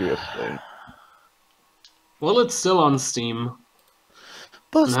 good. obviously. Well, it's still on Steam.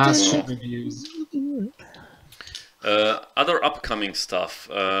 and has Busted. shit reviews. Other upcoming stuff.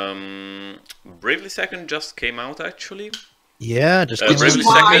 Bravely Second just came out actually. Yeah, just Which Bravely is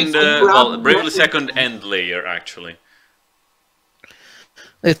why Second, I'm well, rather Bravely worried. Second End Layer actually.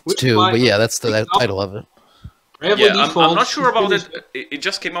 it's Which two, why but yeah, I'm that's the picking up title of it. Bravely Yeah, I'm Default not sure about finished it. It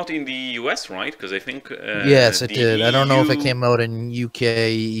just came out in the US, right? Because I think Yes, it the did. I don't know if it EU came out in UK,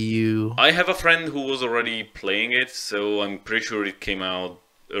 EU. I have a friend who was already playing it, so I'm pretty sure it came out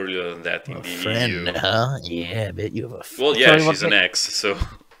earlier than that in A the friend, EU. huh? Yeah, I bet you have a friend. Well, yeah, Sorry, she's what's an it? ex, so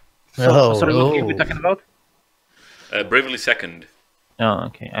Sorry, what game are we talking about? Bravely Second. Oh,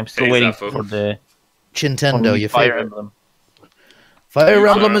 okay. I'm still Hey, waiting Zafo. for the Nintendo, your Fire favorite. Emblem. Fire Fire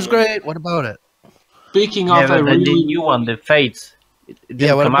Emblem is Emblem. great. What about it? Speaking Yeah, of, I but the really new one, the Fates. It Yeah,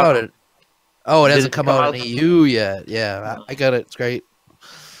 didn't what come about out. it? Oh, it Did hasn't it come come out in out? EU yet. Yeah, I got it. It's great.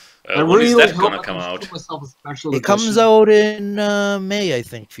 I When is really that hope gonna I come can out? get myself a special It comes edition. out in May, I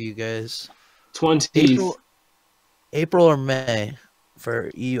think, for you guys. 20th. April or May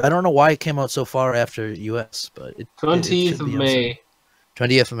for EU. I don't know why it came out so far after US, but it 20th should of be May.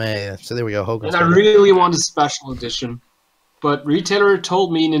 20th of May. So there we go. Hogan's And I got it. really want a special edition. But retailer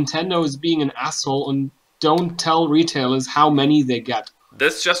told me Nintendo is being an asshole and don't tell retailers how many they get.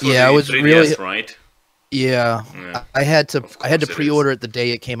 That's just for Yeah, the I was 3DS, really- right? Yeah, Yeah. I had to Of I had to course it pre-order it the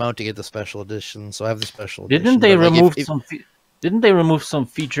day it came out to get the special edition, so I have the special edition. Didn't they but, like, remove if- some? Didn't they remove some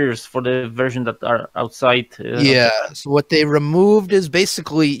features for the version that are outside? Yeah. So what they removed is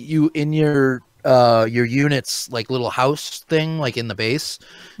basically you in your unit's like little house thing, like in the base,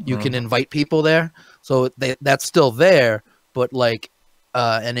 you can invite people there. So that's still there, but like,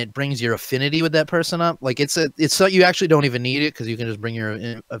 and it brings your affinity with that person up. Like it's so you actually don't even need it because you can just bring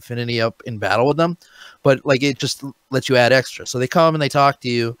your affinity up in battle with them. But like it just lets you add extra. So they come and they talk to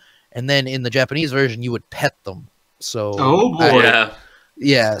you, and then in the Japanese version you would pet them. So Oh, boy. Yeah.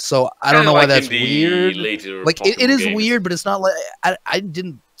 yeah. So I don't Kinda know why like that's in the weird. Later Like it Pokemon is games. weird, but it's not like I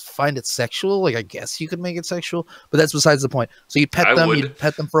didn't find it sexual. Like I guess you could make it sexual, but that's besides the point. So you pet I them, would. you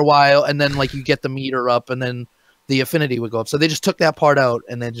pet them for a while, and then like you get the meter up, and then the affinity would go up. So they just took that part out,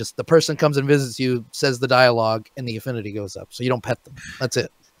 and then just the person comes and visits you, says the dialogue, and the affinity goes up. So you don't pet them. That's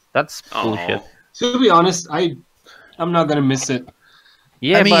it. That's Aw. bullshit. To be honest, I'm not gonna miss it.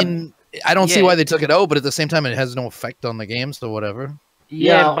 Yeah, I mean, I don't see yeah. why they took it out, but at the same time, it has no effect on the game, so whatever. but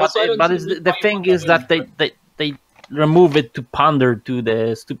Yeah, but, also I don't but see it's, why the thing you is that they remove it to pander to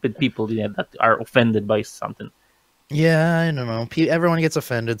the stupid people that are offended by something. Yeah, I don't know. Everyone gets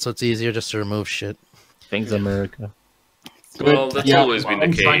offended, so it's easier just to remove shit. Thanks, America. Well, But, that's yeah, always been the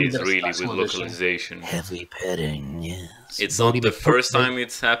I'm trying to case, get a really, with special edition. localization. Heavy petting, yes. It's Bodie not the McPoke- first time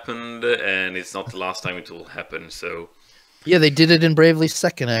it's happened, and it's not the last time it will happen, so... Yeah, they did it in Bravely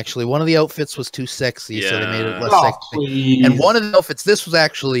Second. Actually, one of the outfits was too sexy, so they made it Yeah. less Oh, sexy. please. And one of the outfits, this was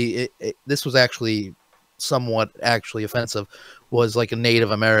actually somewhat actually offensive, was like a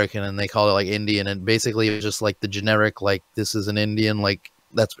Native American, and they call it like Indian, and basically it was just like the generic like this is an Indian, like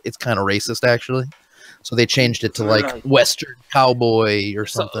it's kind of racist actually. So they changed it to like Right. Western cowboy or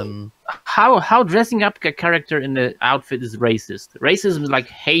So- something. How dressing up a character in the outfit is racist? Racism is like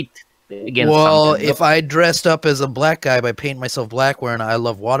hate against Well, something. if I dressed up as a black guy by painting myself black wearing a I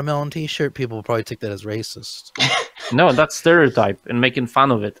Love Watermelon T-shirt, people would probably take that as racist. No, that's stereotype and making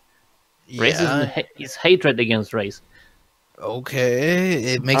fun of it. Yeah, Racism is hatred against race. okay,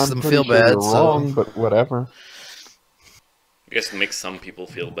 it makes I'm them pretty feel sure bad. you're So wrong, but whatever. I guess it makes some people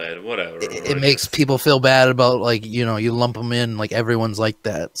feel bad, whatever. it makes people feel bad about like you lump them in like everyone's like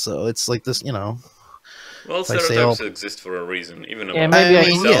that. So it's like this, Well, I say stereotypes exist for a reason, even Yeah, about maybe I-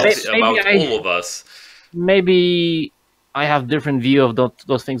 myself, maybe about I- all of us. Maybe I have different view of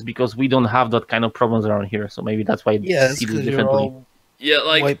those things because we don't have that kind of problems around here. So maybe that's why I yeah, it's see it because you're differently. all Yeah,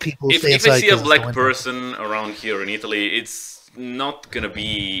 like, white people. if stay I inside see a 'cause it's the black winter. person around here in Italy, it's not gonna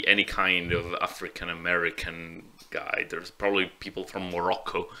be any kind of African American guy. There's probably people from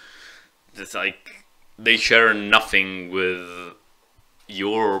Morocco. It's like they share nothing with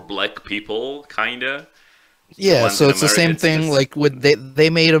your black people, kinda. Yeah, ones so in it's the America, same it's thing. just- Like with they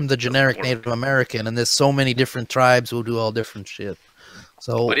made him the generic work. Native American, and there's so many different tribes who do all different shit.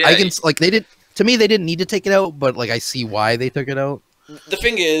 So But yeah, I can like they did. To me, they didn't need to take it out, but like I see why they took it out. The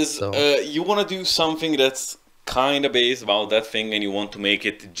thing is, So- you want to do something that's kind of based about that thing, and you want to make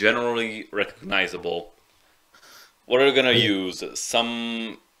it generally recognizable. What are you gonna use?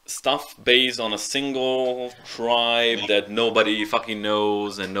 Some stuff based on a single tribe that nobody fucking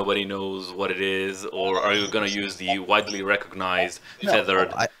knows and nobody knows what it is, or are you gonna use the widely recognized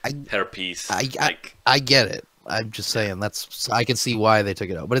feathered I hairpiece? I get it. I'm just saying I can see why they took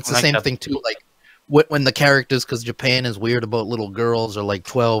it out, but it's the Like same that. thing too. Like when the characters, because Japan is weird about little girls, are like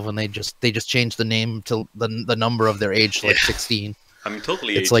 12, and they just change the name to the number of their age to like 16. I'm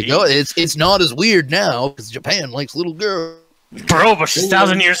totally. It's 18. like, oh, it's not as weird now because Japan likes little girls. Bro, but she's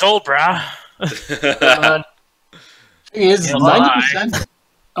 1,000 years old, brah. Thing is, Yeah, 90% of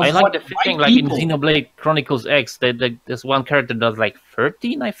I like what the thing, white like people, in Xenoblade Chronicles X, there's one character that's like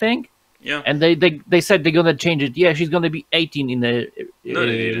 13, I think. Yeah. And they said they're gonna change it. Yeah, she's gonna be 18 in the No,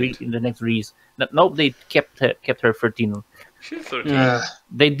 they didn't. in the next release. No, they kept her 13. She's 13. yeah,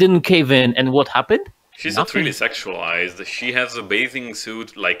 They didn't cave in, and what happened? She's not Nothing. really sexualized. She has a bathing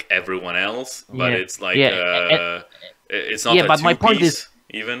suit like everyone else, but Yeah. it's like Yeah, it's not yeah, a but my point two-piece is-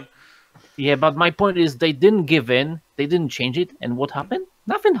 even. Yeah, but my point is they didn't give in. They didn't change it, and what happened?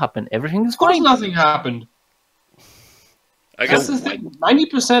 Nothing happened. Everything is of course fine. nothing happened. I That's guess the thing.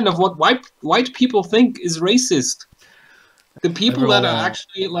 90% of what white people think is racist. The people that are Everyone-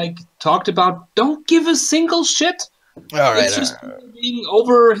 actually like talked about don't give a single shit. All right, It's just people being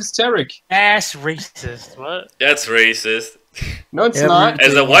over hysteric. Ass racist. What? that's racist. No, it's Every- not.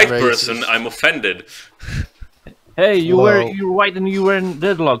 As a white Racist. person, I'm offended. Hey, you're Whoa. white and you wearing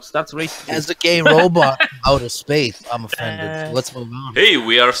dreadlocks. That's racist. as a gay robot from outer space, I'm offended. Let's move on. Hey,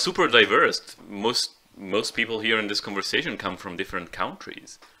 we are super diverse. Most people here in this conversation come from different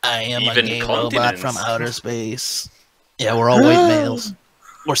countries. I am Even a gay robot continents. from outer space. Yeah, we're all white males.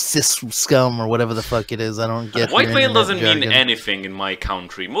 Or cis scum or whatever the fuck it is. I don't get White your male internet doesn't mean jargon. anything in my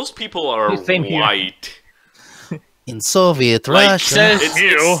country. Most people are Same here. white. In Soviet Like, Russia. says-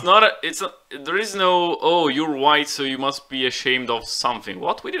 it's not a, it's a, there is no, oh, you're white, so you must be ashamed of something.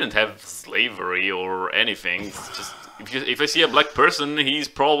 What? We didn't have slavery or anything. It's just, if I see a black person, he's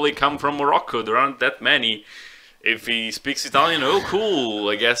probably come from Morocco. There aren't that many. If he speaks Italian, oh, cool.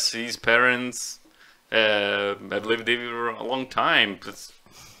 I guess his parents have lived here a long time. It's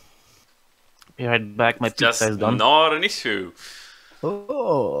Be right back. My just pizza is done. not an issue.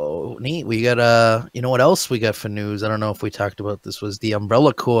 Oh, neat. We got, you know what else we got for news? I don't know if we talked about this. Was the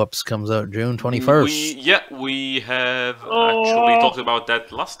Umbrella Corps comes out June 21st. We have actually talked about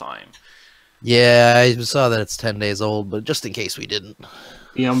that last time. Yeah, I saw that it's 10 days old, but just in case we didn't.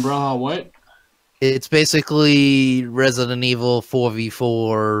 The Umbrella, what? It's basically Resident Evil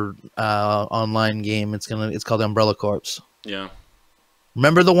 4v4 online game. It's called Umbrella Corps. Yeah.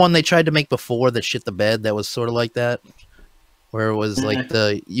 Remember the one they tried to make before that shit the bed that was sort of like that? Where it was like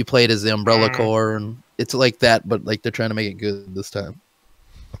you played as the Umbrella Corps, and it's like that, but like they're trying to make it good this time.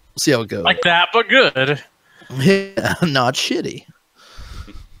 See how it goes. Like that, but good. Yeah, not shitty.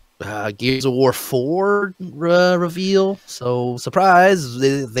 Gears of War 4 reveal. So, surprise,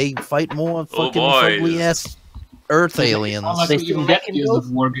 they fight more fucking boys. ugly ass Earth aliens. Sound like They we still don't get have Gears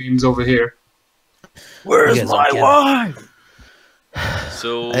of War games over here. Where's my wife?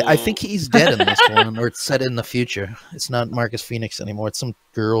 So I think he's dead in this one, or it's set in the future. It's not Marcus Phoenix anymore. It's some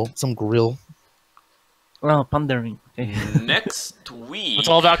girl, some grill. Oh, pondering. Okay. next week. It's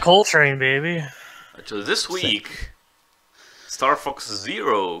all about Coltrane, baby. Actually, this week, Star Fox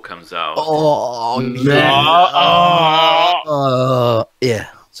Zero comes out. Oh, yeah.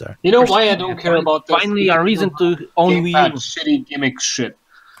 Sorry. You know why I don't care about this? Finally, a reason to own Wii Gamepad U. shitty gimmick shit.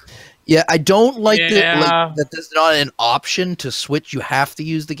 Yeah, I don't like Yeah. that there's not an option to switch. You have to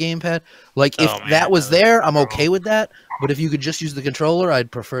use the gamepad. Like, if Oh, man, that was no. there, I'm okay with that. But if you could just use the controller,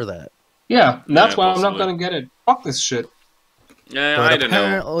 I'd prefer that. Yeah, and that's Yeah, why I'm not possibly. gonna get it. Fuck this shit. Yeah, But I don't know.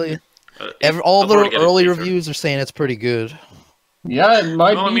 apparently, If- all I'll the probably get it early later. reviews are saying it's pretty good. Yeah, it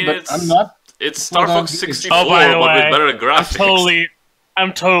might Well, I be, mean, but it's- I'm not. It's Star Well, Fox that- 64, Oh, by the but with way, better graphics.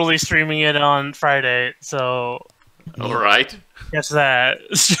 I'm totally streaming it on Friday, so All right. guess that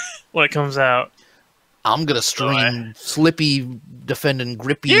when it comes out. I'm gonna stream Slippy defending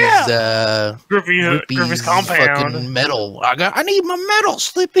Grippy's Grippy's Grippy's compound. fucking metal. I need my metal,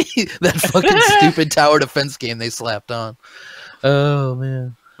 Slippy. That fucking stupid tower defense game they slapped on. Oh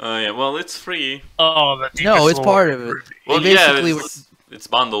man. Yeah. Well, it's free. Oh, the No, deepest it's part lore. of it. Well, They yeah, basically it's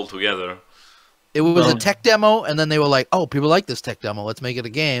bundled together. It was Oh. a tech demo, and then they were like, "Oh, people like this tech demo. Let's make it a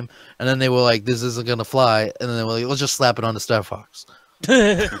game." And then they were like, "This isn't gonna fly." And then they were like, "Let's just slap it onto Star Fox."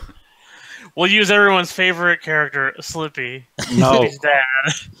 We'll use everyone's favorite character, Slippy. No, Slippy's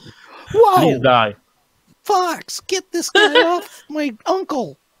dad. Whoa, please die. Fox, get this guy off my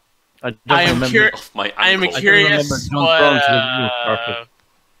uncle! I just I am remember. curious. Of my I'm uncle. curious remember John what. Thorne's review, perfect.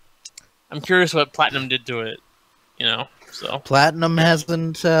 I'm curious what Platinum did to it. You know, so Platinum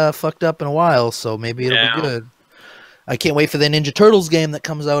hasn't fucked up in a while, so maybe it'll Yeah. be good. I can't wait for the Ninja Turtles game that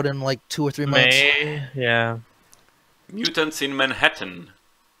comes out in like 2 or 3 months. May, yeah. Mutants in Manhattan.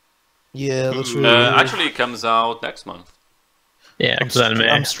 Yeah, that's Actually, it comes out next month. Yeah, it's on May.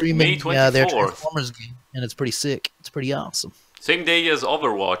 I'm streaming May their 24th. Transformers game, and it's pretty sick. It's pretty awesome. Same day as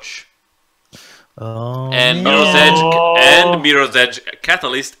Overwatch. Oh, And man. Mirror's Edge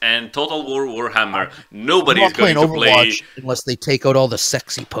Catalyst and Total War Warhammer. I'm Nobody's not going playing to play. Overwatch unless they take out all the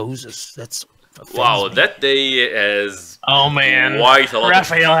sexy poses. That's Wow, that day has Oh man, quite a lot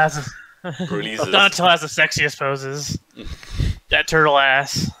Raphael has of releases. Donatello has the sexiest poses. That turtle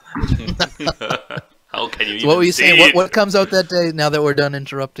ass. How can you even So what were you see saying? it? What comes out that day? Now that we're done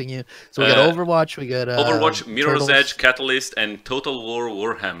interrupting you, so we got Overwatch, we got Overwatch, Mirror's Turtles. Edge, Catalyst, and Total War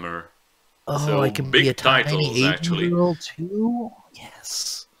Warhammer. Oh, So I can big be a titles, tiny actually. 8-year-old too.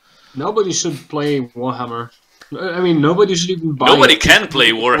 Yes. Nobody should play Warhammer. I mean, nobody should even buy Nobody it. can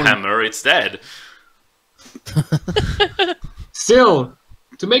play Warhammer, it's dead. Still,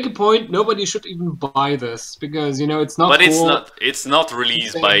 to make a point, nobody should even buy this because it's not. But cool. it's not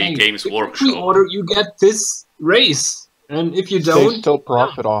released Say, by hey, Games if you Workshop. pre-order, you get this race, and if you They don't, still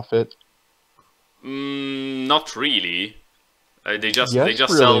profit off it. Not really. They just Yes,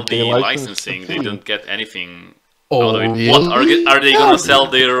 sell really. the They license licensing. the They food. don't get anything Oh, out of it. really? What are they gonna sell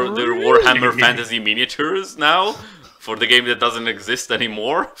their Really? Warhammer Fantasy miniatures now for the game that doesn't exist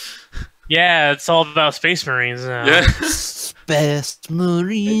anymore? Yeah, it's all about Space Marines now. Yeah. Space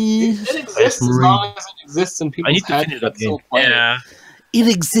Marines. it exists as long as it exists in people's need to heads. finish that Still game. play it. Yeah. It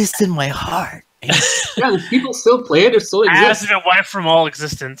exists in my heart. Yeah, if people still play it. It still It exists. hasn't been wiped from all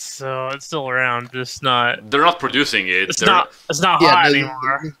existence, so it's still around. Just not. They're not producing it. It's They're- not. It's not Yeah, hot there's,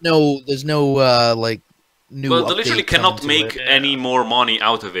 anymore. there's no like new. Well, they literally update cannot coming to make it. any more money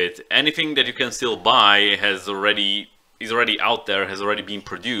out of it. Anything that you can still buy is already out there, has already been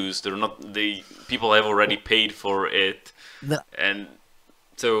produced. People have already paid for it, The- and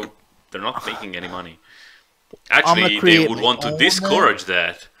so they're not making any money. gonna Actually, they create would my want to own discourage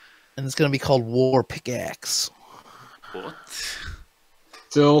that. And it's gonna be called War Pickaxe. What?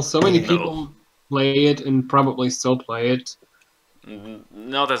 Still, so many No. people play it and probably still play it.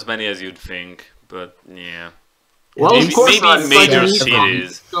 Not as many as you'd think, but yeah. Well, maybe of course not. It's like major any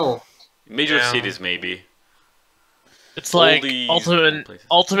cities. Go. Major Yeah. cities, maybe. It's like these ultimate places.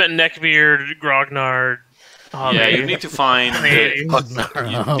 neckbeard, grognard. Yeah, you need to find Maybe.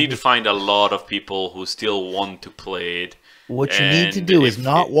 you need to find a lot of people who still want to play it. What you need to And do is if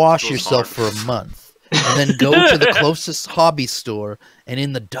not it wash goes yourself hard. for a month, and then go to the closest hobby store, and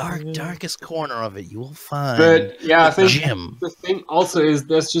in the darkest corner of it, you will find But yeah, I think Jim. the thing also is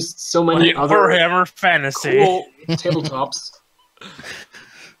there's just so many Like other Warhammer Fantasy. cool tabletops.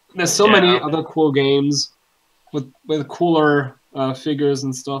 There's so Yeah. many other cool games with cooler figures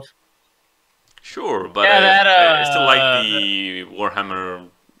and stuff. Sure, but Yeah, I still like the Warhammer,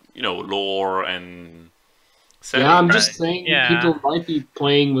 lore and setting. Yeah, I'm just saying Yeah. people might be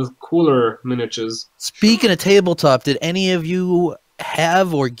playing with cooler miniatures. Speaking of tabletop, did any of you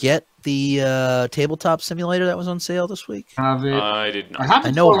have or get the tabletop simulator that was on sale this week? Have it? I did I not. have I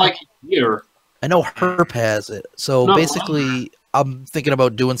it know for like a year. I know Herp has it. So No. basically, I'm thinking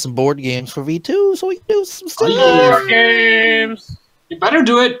about doing some board games for V2, so we can do some stuff. War games. You better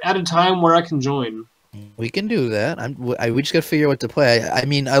do it at a time where I can join. We can do that. We just gotta figure out what to play. I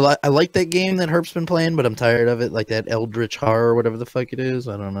mean, I like that game that Herp's been playing, but I'm tired of it. Like that Eldritch Horror, whatever the fuck it is.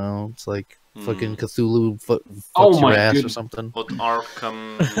 I don't know. It's like fucking Cthulhu fucks Oh your my ass or goodness. something. What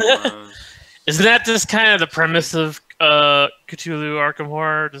Arkham? Isn't that just kind of the premise of Cthulhu Arkham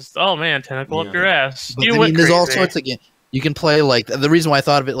Horror? Just man, tentacle up Yeah. your ass. But, You I went mean, there's all crazy. sorts of games. You can play like the reason why I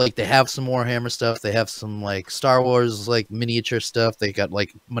thought of it, like they have some Warhammer stuff, they have some like Star Wars like miniature stuff, they got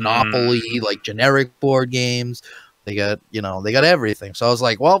like Monopoly, like generic board games. They got they got everything. So I was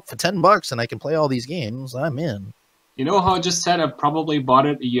like, well, for $10 and I can play all these games, I'm in. You know how I just said I probably bought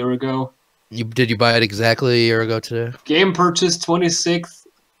it a year ago? Did you buy it exactly a year ago today? Game purchase 26th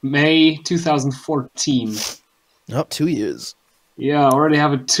May 2014. Oh, 2 years. Yeah, I already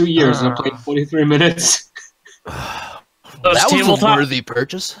have it 2 years and I played 43 minutes. So it's That was a tabletop- worthy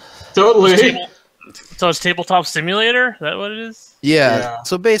purchase. Totally. So it's Tabletop Simulator? Is that what it is? Yeah. Yeah.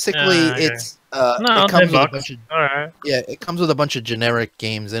 So basically, Okay. it's No, it comes with a $10. bunch of Alright. it comes with a bunch of generic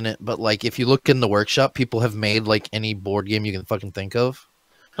games in it. But like, if you look in the workshop, people have made like any board game you can fucking think of.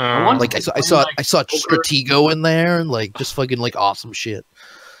 want- Like I saw Stratego in there, and like just fucking like awesome shit.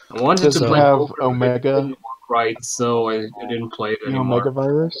 I wanted Does to it play have Poker, but it Omega? didn't work right, so I didn't play it The anymore. Omega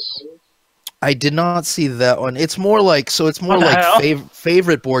virus? I did not see that one. It's more like What the like hell?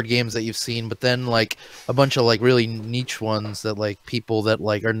 favorite board games that you've seen, but then like a bunch of like really niche ones that like people that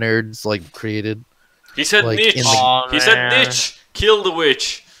like are nerds like created. He said Like, niche. in the- He said man. niche. Kill the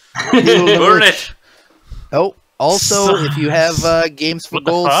witch. the Burn witch. it. Oh, Also, if you have Games for What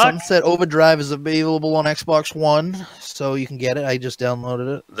the Gold, fuck? Sunset Overdrive is available on Xbox One, so you can get it. I just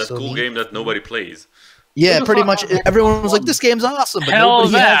downloaded it. That So cool neat. game that nobody plays. Yeah, What the pretty fuck much. happened? Everyone was like, "This game's awesome," but Hell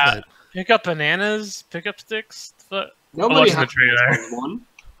nobody has that. it. Pick up bananas, pick up sticks. Nobody watching the has trailer. one.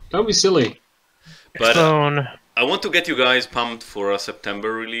 Don't be silly. But Phone. I want to get you guys pumped for a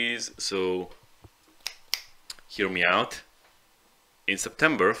September release, so hear me out. In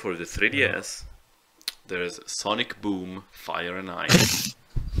September for the 3DS, there's Sonic Boom, Fire and Ice.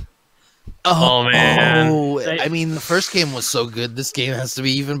 Oh, man. Oh, I mean, the first game was so good. This game has to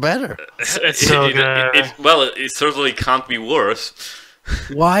be even better. It's so good. Well, it certainly can't be worse.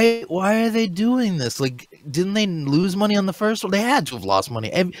 Why are they doing this? Like, didn't they lose money on the first one? They had to have lost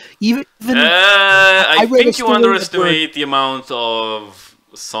money. Even I read a think you story underestimate the amount of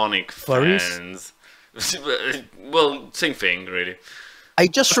Sonic Furries? fans. Well, same thing, really. I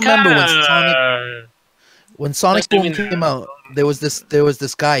just remember when Sonic Like, I Boom mean- came out, there was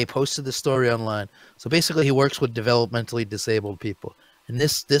this guy, he posted this story online. So basically he works with developmentally disabled people. And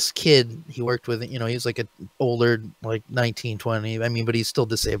this kid he worked with, you know, he's like an older, like 19, 20. I mean, but he's still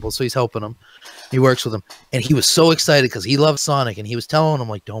disabled, so he's helping him. He works with him. And he was so excited because he loves Sonic, and he was telling him,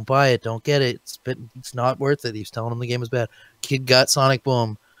 like, don't buy it, don't get it. It's not worth it. He was telling him the game was bad. Kid got Sonic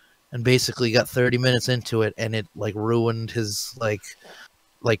Boom and basically got 30 minutes into it, and it like ruined his like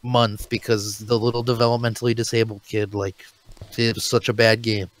month because the little developmentally disabled kid, like, it was such a bad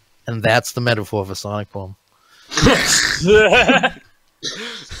game. And that's the metaphor for Sonic Boom.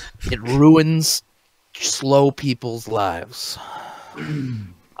 It ruins slow people's lives.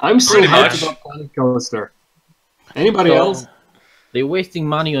 I'm so Pretty hyped much. about Planet Coaster. Anybody So, else? They're wasting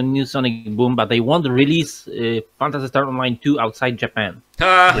money on new Sonic Boom, but they won't release Phantasy Star Online 2 outside Japan.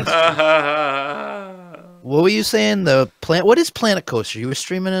 What were you saying? What is Planet Coaster? You were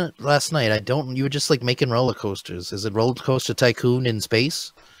streaming it last night. You were just like making roller coasters. Is it Roller Coaster Tycoon in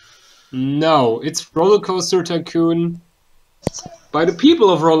space? No, it's Roller Coaster Tycoon by the people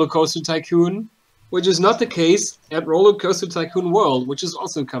of Roller Coaster Tycoon, which is not the case at Roller Coaster Tycoon World, which is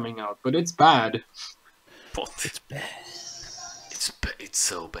also coming out, but it's bad. It's bad. It's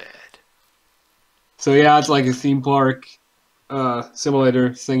so bad. So yeah, it's like a theme park simulator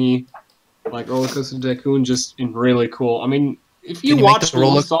thingy, like Roller Coaster Tycoon, just in really cool. I mean, if you Can you make watched the it,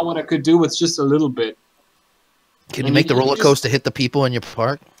 roller- you saw what I could do with just a little bit. Can And you make the you roller just- coaster hit the people in your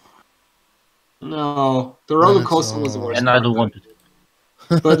park? No, the roller That's coaster was the all. worst. And I don't want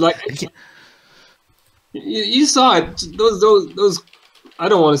it. But like, you saw it. Those. I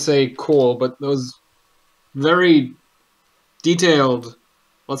don't want to say cool, but those very detailed.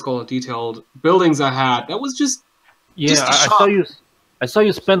 Let's call it detailed buildings I had. That was just. Yeah, Just a I shop. saw you. I saw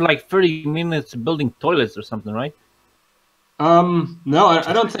you spend like 30 minutes building toilets or something, right? No,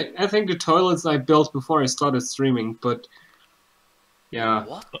 I don't think. I think the toilets I built before I started streaming, but. Yeah.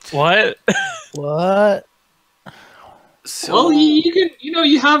 What? What? What? So, Well, you can.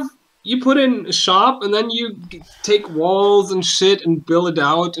 You put in a shop, and then you take walls and shit and build it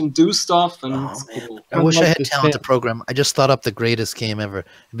out and do stuff, and it's cool. I wish I like had this talent to thing. program. I just thought up the greatest game ever.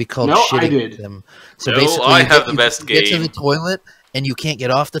 It'd be called No, I Shitting did. Them. So No, basically, I you have get- the you best get to game. the toilet, and you can't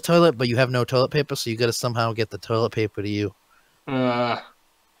get off the toilet, but you have no toilet paper, so you got to somehow get the toilet paper to you. I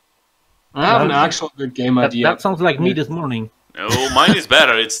have an actual good game That, idea. that sounds like me this morning. no, mine is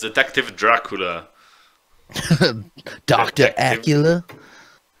better. It's Detective Dracula. Dr. Detective. Acula.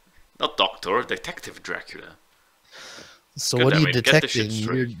 Not Doctor, Detective Dracula. So God what are damn you it, get the shit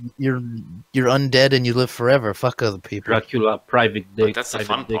detecting? You're undead and you live forever. Fuck other people. Dracula, private dick. But that's the private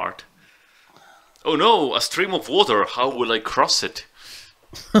fun dick. part. Oh no, a stream of water. How will I cross it?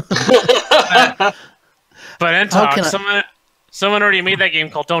 But How Entok, can I- someone already made that game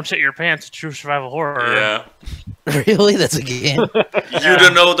called "Don't Shit Your Pants: A True Survival Horror." Yeah. Really? That's a game? You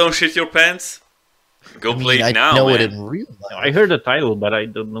don't know Don't Shit Your Pants? Go play it I now, know man. it in real life. I heard the title, but I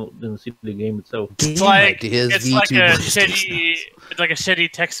didn't see the game itself. It's Game like ideas, it's like a VTubers. shitty, it's like a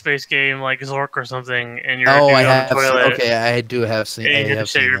shitty text-based game like Zork or something, and you're Oh, a I dude on have. the toilet. Okay, I do have seen. And I you get to have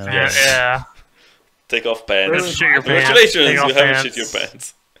shit seen your that. pants. Yeah. Take off pants. Just shit your pants. Congratulations, Take you off haven't pants. shit your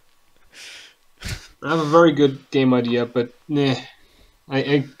pants. I have a very good game idea, but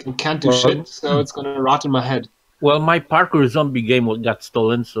I can't do Well, shit, so it's gonna rot in my head. Well, my parkour zombie game got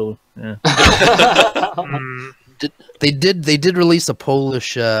stolen, so yeah. Mm. They did release a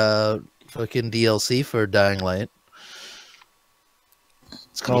Polish fucking DLC for Dying Light.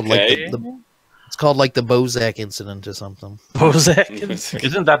 It's called Okay. like it's called like the Bozak incident or something. Bozak.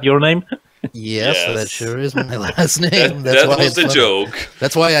 Isn't that your name? Yes, Yes. that sure is my last name. That's that why was it's the funny. joke.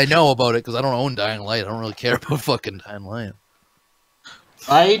 That's why I know about it because I don't own Dying Light. I don't really care about fucking Dying Light.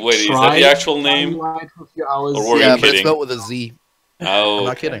 I Wait, is that tried the actual Dying name? Light for a few hours. Or were you Yeah, but it's kidding? spelled with a Z. Oh, I'm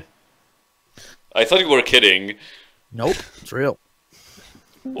not okay. kidding. I thought you were kidding. Nope, it's real.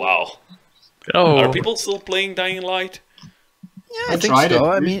 Wow. Oh, Are people still playing Dying Light? Yeah, I I think tried so. it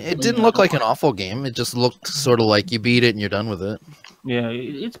I mean, it briefly, didn't look like an awful game. It just looked sort of like you beat it and you're done with it. Yeah,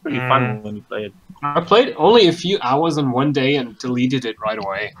 it's pretty fun when you play it. I played only a few hours on one day and deleted it right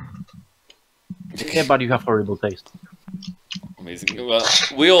away. Yeah, but you have horrible taste. Amazing. Well,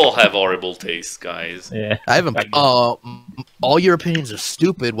 we all have horrible tastes, guys. Yeah. I haven't. All your opinions are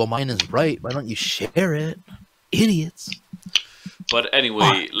stupid. Well, mine is right. Why don't you share it, idiots? But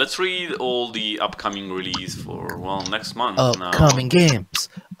anyway, let's read all the upcoming release for, well, next month Upcoming games.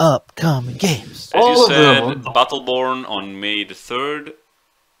 Upcoming games. now. As All you of said, them. Battleborn on May the 3rd. Eh,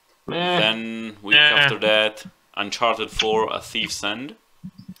 Then, week Eh. after that, Uncharted 4, A Thief's End.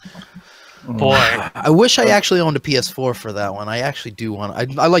 boy. I wish I actually owned a PS4 for that one. I actually do want.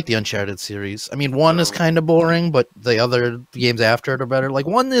 I like the Uncharted series. I mean, one is kind of boring, but the other games after it are better. Like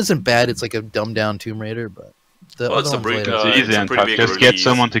one isn't bad. It's like a dumbed down Tomb Raider, but the Well, it's other a one's break, later. uh, It's it's easy a and pretty tough. big Just get release.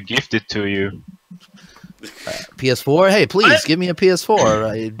 someone to gift it to you. PS4. Hey, please What? give me a PS4.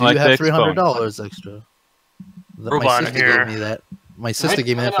 Do Like you have the $300 extra? My Robot sister here. gave me that. My sister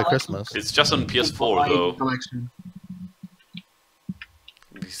gave me that for Christmas. It's just on PS4, though. collection.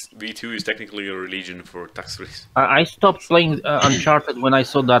 V2 is technically a religion for tax free. I stopped playing Uncharted when I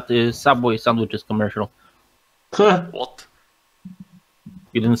saw that Subway sandwiches commercial. What?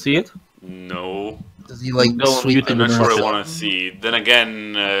 You didn't see it? No. Does he like No, sweet? you I'm not sure I Yeah. want to see it. Then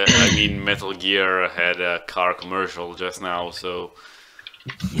again, I mean, Metal Gear had a car commercial just now, so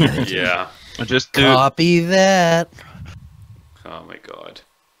yeah. Just do. Copy that. Oh my god.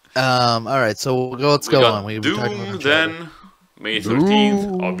 All right, so let's We go got on. We were talking about Doom Uncharted. then, May 13th,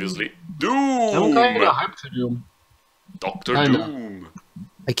 Doom. obviously. I'm Doom! kind of hyped for Doom. Doctor Kinda. Doom.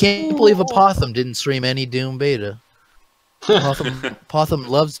 I can't believe Apotham didn't stream any Doom beta. Apotham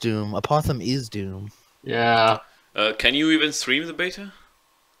loves Doom. Apotham is Doom. Yeah. Can you even stream the beta?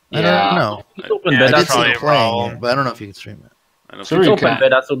 I Yeah. don't know. It's open Yeah, I beta. did that's see probably him a playing problem. it, but I don't know if you can stream it. I don't Sure think you It's open can.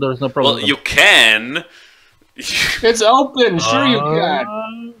 beta, so there's no problem. Well, you can. It's open. Sure you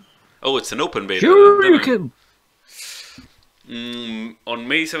can. Oh, it's an open beta. Sure, then you I- can. On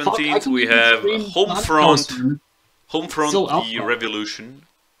May Fuck, I 17th, can we even have stream Homefront. Bloodborne. Homefront: Still The alpha. Revolution.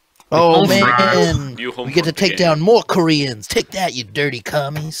 Oh Homefront. man, New we get to Homefront take game. down more Koreans. Take that, you dirty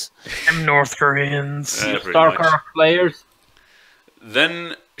commies. Them North Koreans. Pretty much. StarCraft players.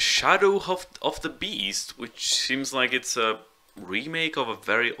 Then Shadow of the Beast, which seems like it's a remake of a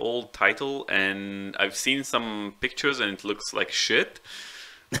very old title, and I've seen some pictures and it looks like shit.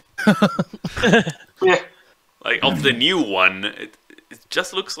 Yeah. Like of the new one, it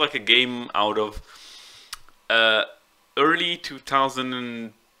just looks like a game out of early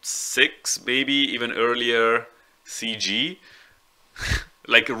 2006, maybe even earlier CG,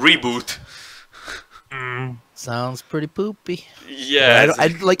 like a reboot. Sounds pretty poopy. Yeah, But I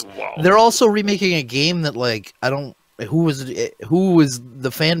like. wow. They're also remaking a game that like I don't. Who is the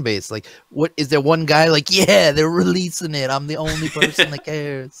fan base? Like, what is there one guy like? Yeah, they're releasing it. I'm the only person that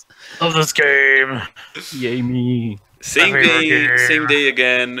cares. Love this game. Yay me. Same My favorite day, game. same day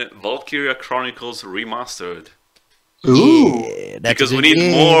again. Valkyria Chronicles Remastered. Yeah, that's Because a we good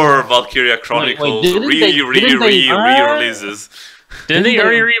need game. more Valkyria Chronicles didn't they- re-releases. Didn't they Didn't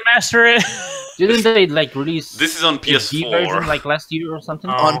already they- remaster it? Didn't they like release This is on HD version PS4. like last year or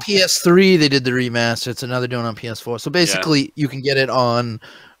something? Oh. On PS3, they did the remaster. It's another doing on PS4. So basically, you can get it on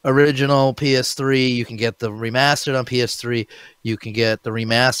original PS3. You can get the remastered on PS3. You can get the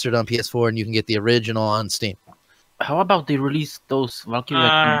remastered on PS4, and you can get the original on Steam. How about they release those Valkyria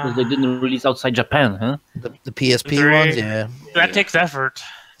Ah. because they didn't release outside Japan, huh? The PSP Three. ones, yeah. That takes effort.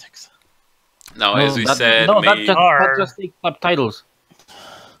 Now, as we that, said, no, May... that just takes subtitles.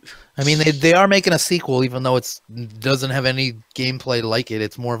 I mean, they are making a sequel, even though it doesn't have any gameplay like it.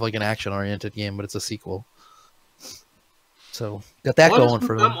 It's more of like an action-oriented game, but it's a sequel. So got that What is going with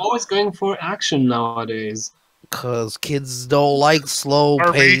for them them. always going for action nowadays? Because kids don't like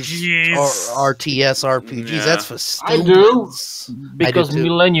slow-paced RPGs. or RTS RPGs. Yeah. That's for I do. stupids. Because too.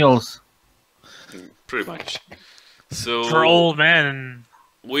 millennials. Pretty much. So, For old men.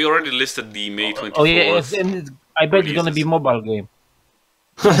 we already listed the May 24th. Oh yeah, and I bet it's gonna be releases. mobile game.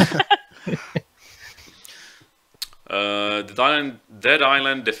 The Dead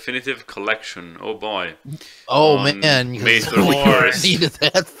Island Definitive Collection. Oh boy. Oh On man, May you 31st. needed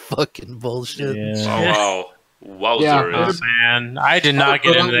that fucking bullshit. Yeah. Oh wow. Yeah. Wowzers. Oh man, I did not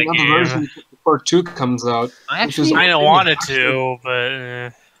get into that Another game. version before 2 comes out. I Which is- actually I wanted to,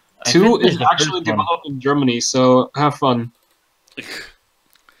 but Two finished is the actually first one. developed in Germany, so have fun.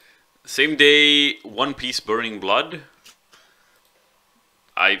 Same day, One Piece Burning Blood.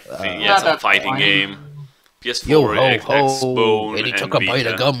 I think Yeah, it's a that's fighting fine. game. PS4, Yo ho Xbone, and he and took a bite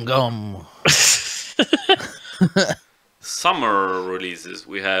Vita. of gum gum. Summer releases.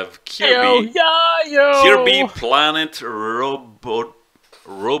 We have Yo, Kirby, yo. Kirby Planet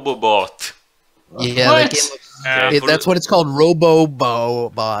Robobot. Yeah, What? that game looks, Okay, for that's the- what it's called,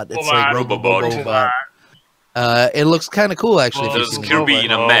 Robobot. It's like Robobot. Robobot. It looks kind of cool actually. if There's you've seen the Kirby gameplay.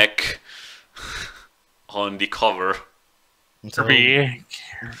 in a mech on the cover. So, Kirby.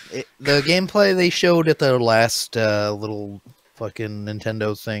 the gameplay they showed at the last little fucking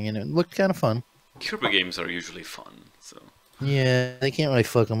Nintendo thing, and it looked kind of fun. Kirby games are usually fun. So Yeah, they can't really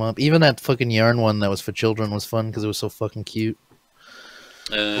fuck them up. Even that fucking yarn one that was for children was fun because it was so fucking cute.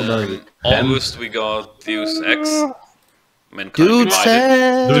 August we got Deus Ex. Mankind Dude,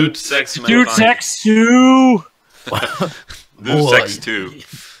 Divided. Dude Sex. Dude, Mankind. sex 2. Dude Boy. Sex 2.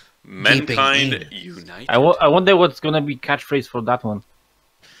 Mankind United. I wonder what's gonna be catchphrase for that one.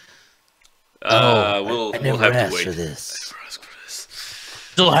 We'll have to wait. this. Never ask for this.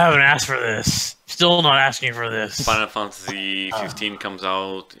 Still haven't asked for this. Still not asking for this. Final Fantasy 15 comes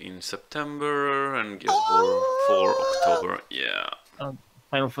out in September and Gears of War 4 October. Yeah.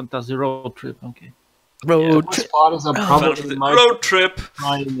 Final Fantasy Road Trip. Okay. Road Worst trip. part is I Final probably Fantasy might Road Trip. be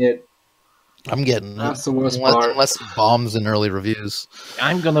trying it. I'm getting it. That's the worst part. Unless it bombs in early reviews.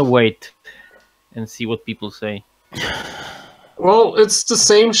 I'm gonna wait and see what people say. Well, it's the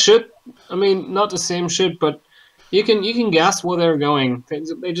same shit. I mean, not the same shit, but you can guess where they're going.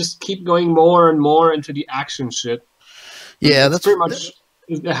 They just keep going more and more into the action shit. Yeah, It's that's pretty much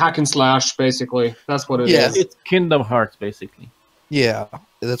a hack and slash, basically. That's what it is. Yeah. It's Kingdom Hearts, basically. Yeah,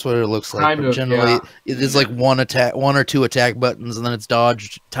 that's what it looks like. Kind But of, generally, yeah. it is like one or two attack buttons, and then it's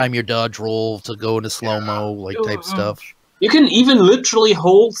dodge, time your dodge roll to go into slow mo, like type stuff. You can even literally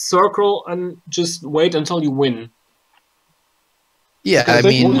hold circle and just wait until you win. Yeah, Because I they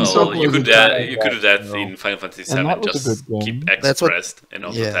mean, wouldn't Well, circle you is could a bad you could do that no. in Final Fantasy And 7. that was a Just good game. keep X That's what- pressed and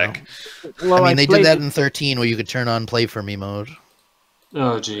auto yeah. attack. Well, I mean, they played did that it- in 13, where you could turn on play for me mode.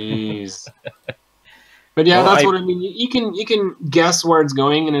 Oh jeez. But yeah, Well, that's I- what I mean. You can guess where it's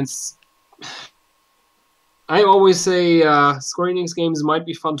going, and it's. I always say Square Enix games might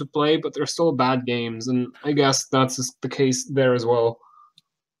be fun to play, but they're still bad games, and I guess that's the case there as well.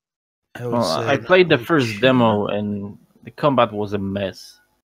 I would Well, say I played the not first sure. demo and the combat was a mess.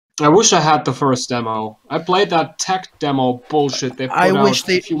 I wish I had the first demo. I played that tech demo bullshit they put I out wish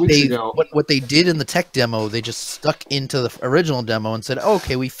a few weeks ago. what they did in the tech demo, they just stuck into the original demo and said,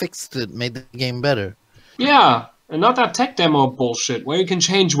 "Okay, we fixed it, made the game better." Yeah, and not that tech demo bullshit where you can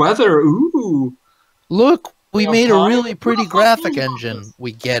change weather. Ooh. Look, we Yeah, made a fine. really pretty What the fuck graphic do you want engine. this?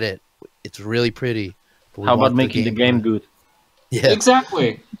 We get it. It's really pretty. but we How about want making the game good? Yeah.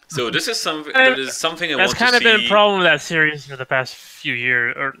 Exactly. So this is something. That is something I That's want to kind of see. been a problem with that series for the past few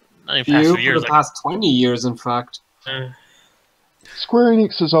years, or not even past You few for years. the past 20 years, in fact. Square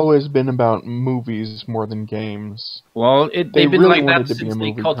Enix has always been about movies more than games. Well, They they've been really like wanted that to be since a they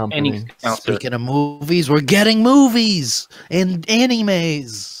movie caught company. Enix. Speaking of movies, we're getting movies and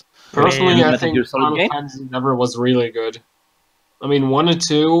animes. Personally, Yeah, I Metal think Gear Solid Final game? Fantasy never was really good. I mean, 1 and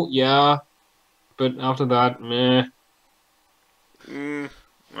 2, yeah. But after that, meh.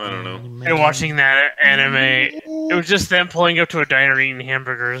 I don't know. And watching that anime, it was just them pulling up to a diner eating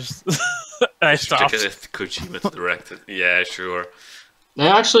hamburgers. I stopped. Check it, Kojima's directed. Yeah, sure. I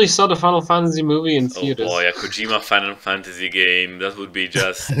actually saw the Final Fantasy movie in Oh theaters. boy, a Kojima Final Fantasy game. That would be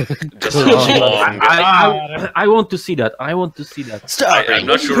just Kojima. long. I want to see that. I want to see that. Starring I'm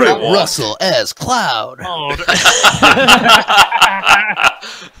not sure I Kurt want. Russell as Cloud. Oh,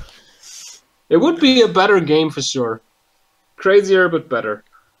 It would be a better game for sure. Crazier, but better.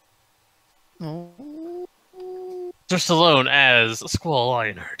 just alone as Squall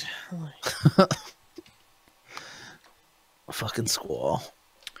Lionheart. Fucking Squall.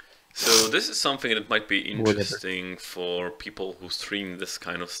 So this is something that might be Whatever. interesting for people who stream this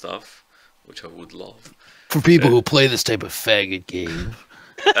kind of stuff, which I would love. For people who play this type of faggot game.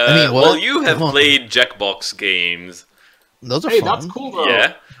 Well, what? you have Come on. played Jackbox games. Those are Hey, fun. that's cool though.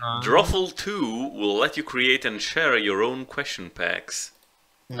 Yeah. Drawful 2 will let you create and share your own question packs.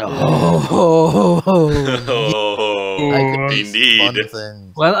 Oh, Oh, I could do indeed. fun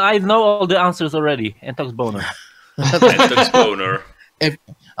things. Well, I know all the answers already. And talks boner. Antox Boner.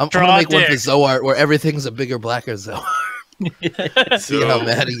 I'm Draw gonna a make one for dick. Zoart where everything's a bigger, blacker Zoart. See how So,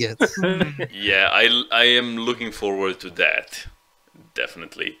 mad he gets. yeah, I am looking forward to that.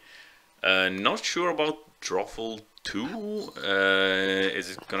 Definitely. Not sure about Drawful 2. Is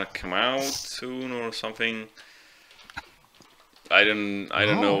it gonna come out soon or something? I don't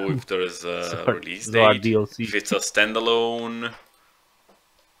know if there is a Sorry, release there are date. DLC. If it's a standalone.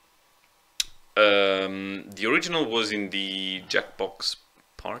 The original was in the Jackbox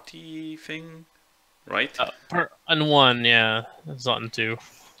Party thing, right? And 1, yeah. It's not in 2.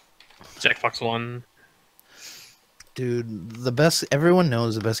 Jackbox 1. Dude, the best. Everyone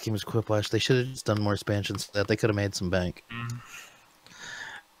knows the best game is Quiplash. They should have just done more expansions. That they could have made some bank.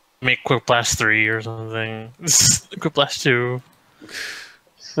 Make Quiplash 3 or something. Quiplash 2.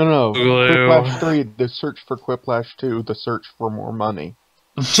 No. Glue. Quiplash 3, the search for Quiplash 2, the search for more money.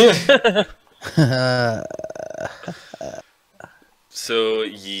 So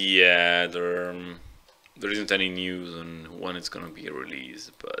yeah, there isn't any news on when it's gonna be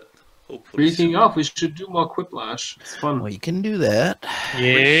released, but hopefully. Speaking of, we should do more Quiplash. It's fun. Well, you can do that.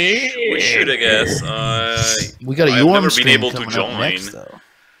 Yay! We should, I guess. We got a I've Yorm never been stream able to coming up join. next, though.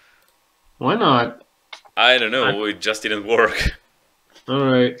 Why not? I don't know. It just didn't work. All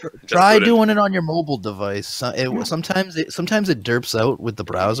right. Try couldn't. doing it on your mobile device. Sometimes it derps out with the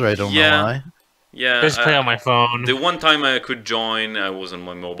browser. I don't know Yeah. why. Yeah. Just play on my phone. The one time I could join, I was on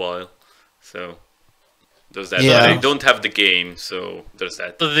my mobile, so there's that. Yeah. But I don't have the game, so there's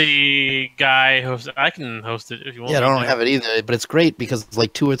that. The guy hosts. I can host it if you want. Yeah, I me don't to. have it either, but it's great because it's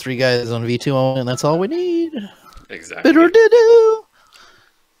like 2 or 3 guys on V2 only, and that's all we need. Exactly. Biddle-diddle.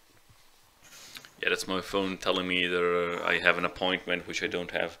 Yeah, that's my phone telling me that I have an appointment, which I don't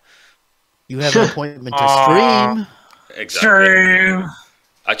have. You have an appointment to Aw. stream. Exactly. True.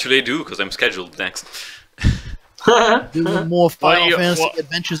 Actually, I do, because I'm scheduled next. Do more Final you- Fantasy what-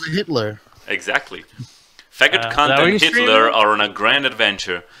 Adventures of Hitler. Exactly. Faggot Is Cunt that what and you're Hitler streaming? are on a grand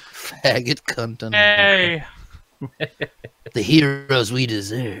adventure. Faggot cunt and Hey. the heroes we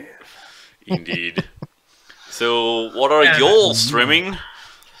deserve. Indeed. So, what are y'all streaming?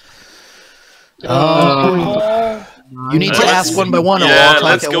 You need to Let's- ask one by one. or Yeah, I'll talk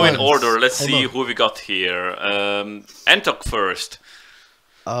let's at go in once. order. Let's Hold see on. who we got here. Entok first.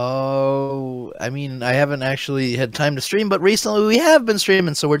 Oh, I mean, I haven't actually had time to stream, but recently we have been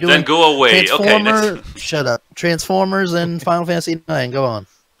streaming, so we're doing Then go away. Okay, Transformer. Shut up. Transformers and Final Fantasy 9. Go on.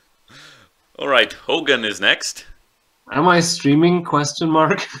 Alright, Hogan is next. Am I streaming? Question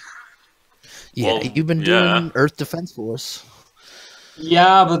mark. Yeah, Well, you've been yeah. doing Earth Defense Force.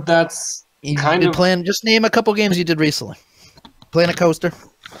 Yeah, but that's You Kind did of. playing. Just name a couple games you did recently. Planet Coaster.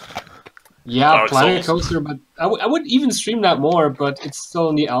 yeah, Dark Planet Souls. Coaster. But I would even stream that more. But it's still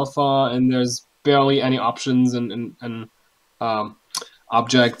in the alpha, and there's barely any options and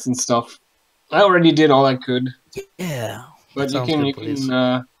objects and stuff. I already did all I could, Yeah. but Sounds you good, can please.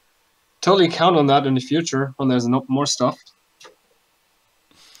 totally count on that in the future when there's more stuff.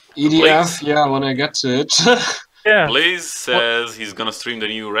 EDF, Please. yeah, when I get to it. Yeah. Blaze says he's gonna stream the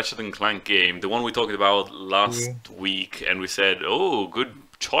new Ratchet and Clank game, the one we talked about last week, and we said, oh, good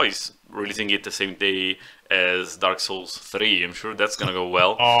choice, releasing it the same day as Dark Souls 3. I'm sure that's gonna go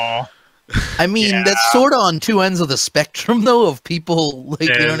well. Aw. I mean, that's sort of on two ends of the spectrum, though, of people, like,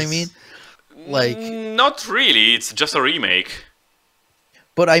 you know what I mean? Like, Not really, it's just a remake.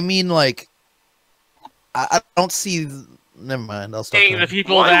 but I mean, like, I don't see. Never mind. I'll stop. Hey, the talking.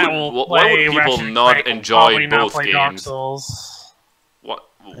 people Why that would- will why would play people Ratchet and not Clank will enjoy probably not both play Dark games? Souls. What?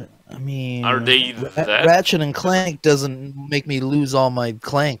 I mean, Are they that? Ratchet and Clank doesn't make me lose all my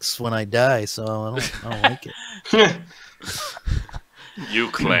clanks when I die, so I don't like it. You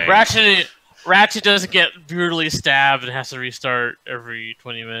claim. Ratchet doesn't get brutally stabbed and has to restart every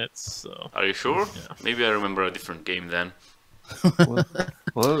 20 minutes. So Are you sure? Maybe I remember a different game then.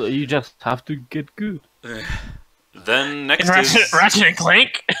 Well, you just have to get good. Then next in is Ratchet and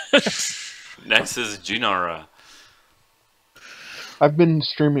Clank. next is Jinara. I've been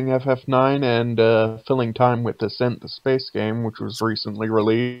streaming FF9 and filling time with Ascent, the space game, which was recently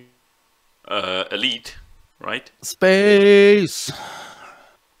released. Elite, right? Space.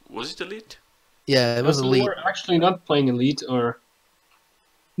 Was it Elite? Yeah, it was elite. We're actually not playing Elite, or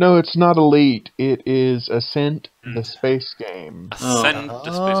No, it's not Elite. It is Ascent, the space game. Ascent the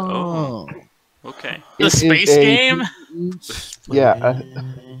space. Oh, okay. The It is space a- game?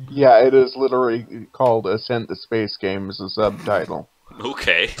 Yeah, it is literally called Ascent, the space game as a subtitle.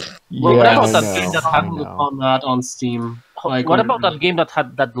 Okay. Well, what Yeah, about I that know, game that I had know. on that on Steam. Like, what about that game that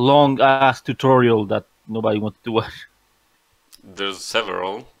had that long ass tutorial that nobody wanted to watch? There's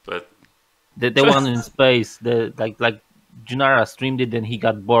several, but The one in space, the like Junara streamed it, then he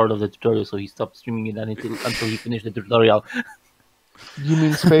got bored of the tutorial, so he stopped streaming it until he finished the tutorial. You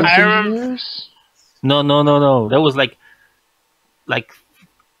mean Space I remember- Engineers? No. That was like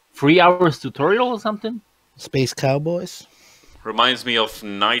 3 hours tutorial or something. Space Cowboys. reminds me of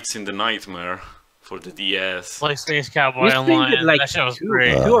Nights in the Nightmare for the DS. Play Space We Cowboy streamed Online. it like That shit was two,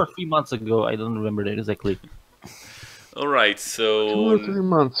 great. 2 or 3 months ago. I don't remember that exactly. All right, 2 or 3 so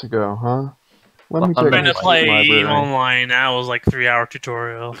months ago, huh? Let me I'm check Trying the to play library. online. That was like 3-hour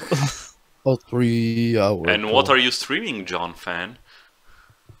tutorial. Oh, 3 hours. and what are you streaming, John fan?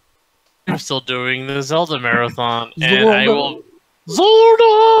 I'm still doing the Zelda marathon, and I will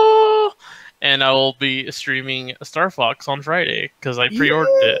Zelda, and I will be streaming Star Fox on Friday because I pre-ordered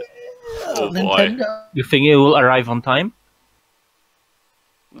it. Oh boy, You think it will arrive on time?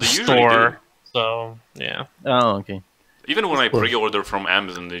 they usually Store. do. So yeah, Oh, okay. Even when I pre-order from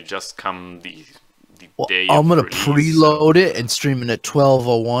Amazon, they just come the Well, day. I'm of gonna release, preload it and stream it at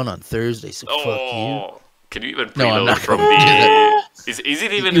 12:01 on Thursday. So fuck you. Oh, can you even No, I'm preload not from gonna do the? Is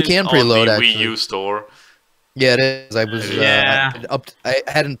it even You can on preload, the actually. Wii U store? Yeah, it is. I was Yeah. I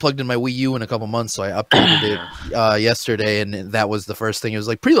hadn't plugged in my Wii U in a couple months, so I updated it yesterday, and that was the first thing. It was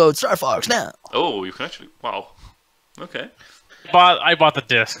like preload Star Fox now. Oh, you can actually. Wow. Okay. I bought the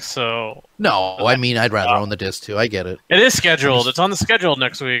disc, so No, I mean I'd rather own the disc too. I get it. it is scheduled. It's on the schedule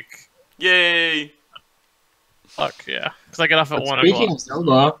next week. Yay! Fuck yeah, because I get off at But 1 speaking o'clock. of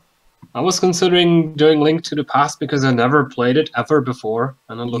Zelda, I was considering doing Link to the Past because I never played it ever before,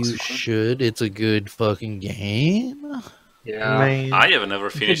 and it looks You fun. should. It's a good fucking game. Yeah. Man. I have never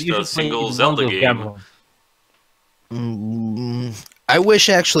finished You a should play single one Zelda of game. Gamma. I wish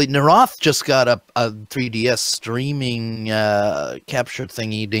actually Naroth just got a 3DS streaming capture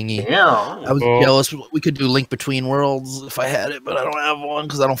thingy dingy. Yeah. I was jealous. We could do Link Between Worlds if I had it, but I don't have one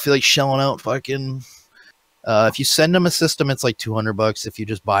because I don't feel like shelling out fucking. If you send them a system, it's like $200. If you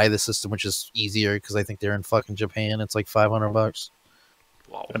just buy the system, which is easier because I think they're in fucking Japan, it's like $500.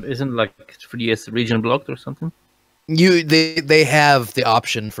 Wow. Isn't like 3DS region blocked or something? They have the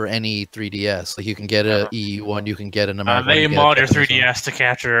option for any 3DS. Like you can get a EU one, you can get an American. They you can get a mod your Japanese one. 3DS to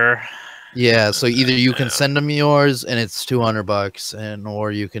capture. Yeah, so either you can send them yours and it's $200, and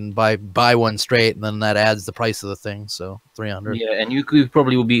or you can buy one straight, and then that adds the price of the thing, so $300. Yeah, and you could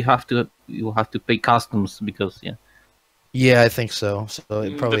probably have to pay customs because Yeah, I think so. So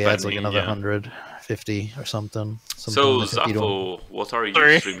it probably adds like Depending, another yeah. 150 or something. So, like if you don't- Zafo, what are you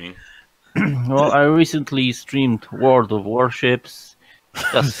Sorry. streaming? Well, I recently streamed World of Warships,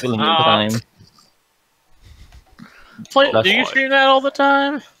 just filling in time. Do you stream that all the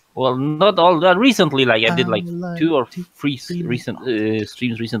time? Well, not all that recently. Like I did like I 2 or 3 recent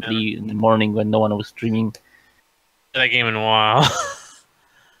streams recently in the morning when no one was streaming. That game in a while.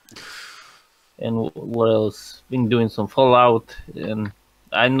 And what else? Been doing some Fallout, and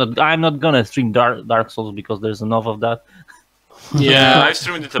I'm not gonna stream Dark Souls because there's enough of that. Yeah, I've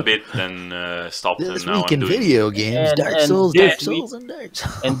streamed it a bit, then stopped, This and now week I'm in doing. video games, And- Dark and Souls, this Dark week- Souls, and Dark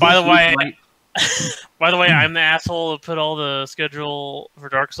Souls. And By this the way, week, By the way, I'm the asshole who put all the schedule for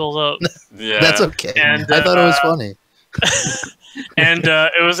Dark Souls up, Yeah, That's okay. And, I thought it was funny. and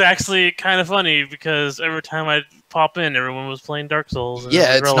it was actually kind of funny because every time I'd pop in, everyone was playing Dark Souls. and it Yeah,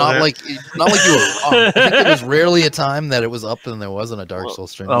 was it's not relevant. like you were wrong. I think there was rarely a time that it was up and there wasn't a Dark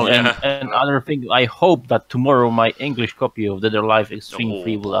Souls stream. Oh, Yeah. and other thing, I hope that tomorrow my English copy of Dead or Alive Extreme Oh,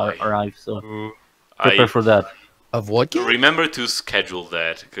 3 will boy. arrive. So Ooh. prepare I for that. Of what game? remember to schedule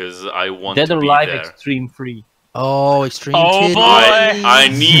that because I want Dead to or be Alive there. Extreme 3. Oh, Extreme Oh, Titties. boy. I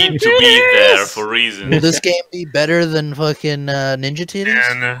need to be there for Will reasons. this game be better than fucking Ninja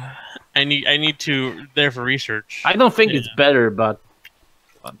Titties? And I need to there for research. I don't think it's better, but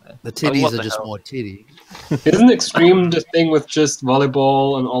The titties what are the just hell? more titty. Isn't Extreme the thing with just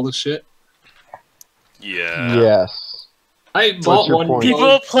volleyball and all the shit? Yeah. Yes. I bought your one. point?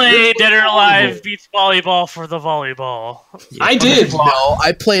 People play This Dead or was Alive horrible. beats volleyball for the volleyball. I did. No,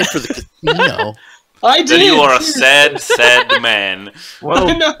 I played for the casino. I did. Then you are a sad, sad man. I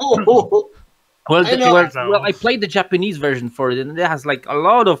well, know. well, I know. well, I played the Japanese version for it, and it has like a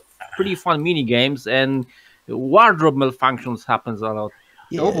lot of pretty fun mini games, and wardrobe malfunctions happens a lot.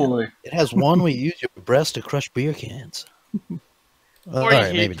 Yeah, Oh boy. it has one where you use your breast to crush beer cans. All Or right,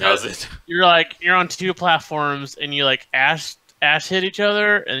 you maybe hit- not. Does it? You're on two platforms and you like ash hit each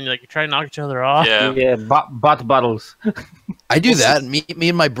other and you try to knock each other off. Yeah. Yeah, butt battles. I do that. Me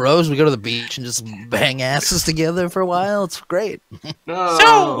and my bros, we go to the beach and just bang asses together for a while. It's great. No.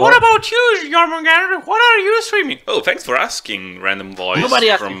 So, what about you, Yarmungandr? What are you streaming? Oh, thanks for asking, random voice Nobody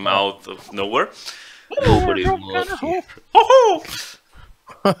asked from me. out of nowhere. Nobody loves you. Oh,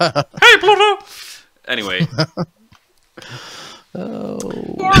 hey, Pluto. Anyway, Oh,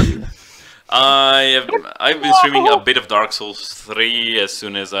 I've been streaming a bit of Dark Souls 3 as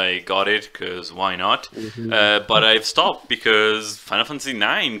soon as I got it, because why not? But I've stopped because Final Fantasy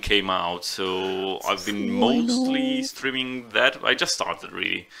 9 came out, so I've been mostly streaming that. I just started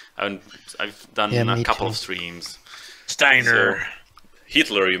really. I've done a couple of streams. Steiner. So,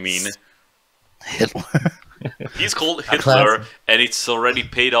 Hitler, you mean? Hitler. He's called Hitler, and it's already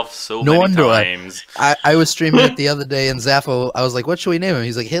paid off so No many wonder times. I was streaming it the other day, and Zaffo, I was like, "What should we name him?"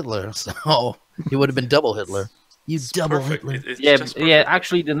 He's like, "Hitler." So he would have been double Hitler. You double Perfect. Hitler. It's Yeah, just yeah. perfect.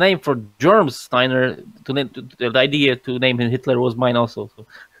 Actually, the name for Germs Steiner, the idea to name him Hitler was mine also. So.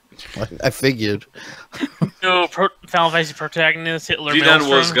 I figured. No, Final Fantasy protagonist Hitler. Zidane was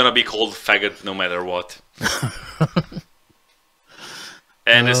Maelstrom. gonna be called faggot no matter what.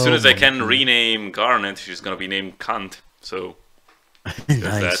 And as soon as I can rename Garnet, she's gonna be named Cunt. So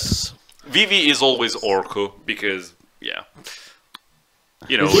Nice. Vivi is always Orko because yeah,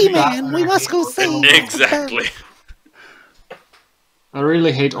 you know He-Man, we must go see. exactly. I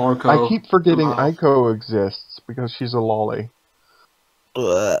really hate Orko. I keep forgetting Aiko exists because she's a lolly.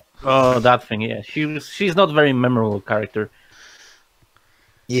 Oh, that thing. Yeah, she's not very memorable character.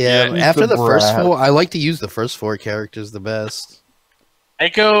 Yeah, Yeah, after the the first brat. 4, I like to use the first 4 characters the best.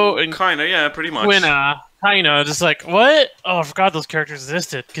 Echo and Kinda, yeah, pretty much. Quina. Kinda, just like, what? Oh, I forgot those characters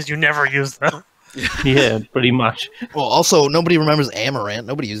existed, because you never used them. Yeah, pretty much. Well, also, nobody remembers Amaranth.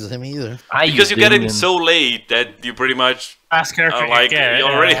 Nobody uses him either. Because you get it so late that you pretty much Last character are you like, get. you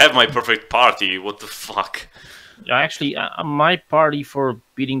already have my perfect party. What the fuck? Actually, my party for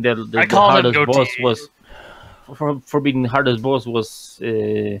beating the I call him hardest boss Goatee. was for beating the hardest boss was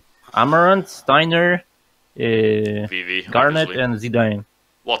Amaranth, Steiner, Vivi. Garnet, obviously. and Zidane.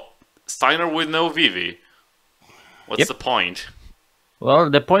 What? Steiner with no Vivi? What's Yep. the point?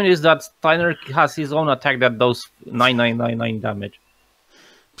 Well, the point is that Steiner has his own attack that does 9999 damage.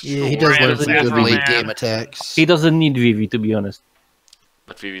 Yeah, he does Sure. learn some good Random late man. game attacks. He doesn't need Vivi, to be honest.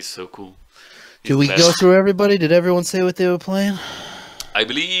 But Vivi's so cool. Do He's we the go best. through everybody? Did everyone say what they were playing? I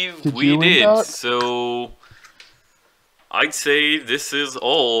believe Did we you win did. that? So I'd say this is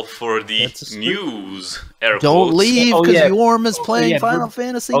all for the That's a scoop. news. Air Don't quotes. leave, Oh, because yeah. Yorm is playing yeah, Final good.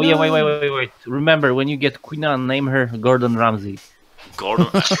 Fantasy. Oh yeah, IX. wait. Remember, when you get Quina, name her Gordon Ramsay. Gordon.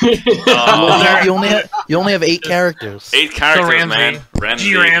 You only have 8 characters. 8 characters, Ramsey. man. Ramsey.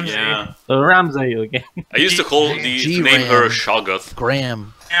 G. Ramsey. Yeah. Ramsay, okay. I used to call G. name her Ram. Shoggoth.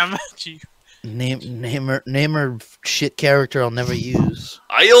 Graham. Gee. Name her shit character I'll never use.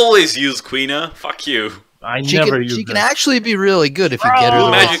 I always use Quina. Fuck you. I She never can, use she can her. actually be really good if you get her Bro,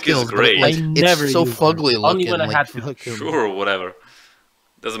 the right magic is skills. but, great. like, I never it's so use her. fugly looking. Only when I like, had to hook him. Sure, whatever.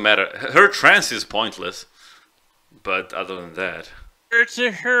 Doesn't matter. Her trance is pointless. But other than that.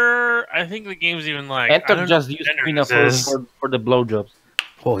 To her, I think the game's even like. I Enter don't just know use what Quina gender this is. for the blowjobs.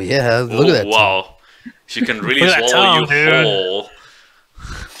 Oh yeah, look Oh, at that. wow. She can really Look at that swallow tongue, you dude. whole.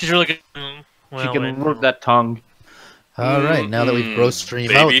 She's really good. She can work that tongue. All right, now that we've gross stream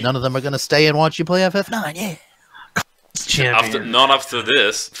out, baby. none of them are gonna stay and watch you play FF9. Yeah, Not after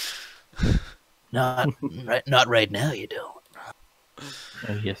this. not right now. You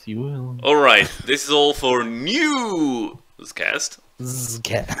don't. Yes, you will. Alright, this is all for NEWsCast.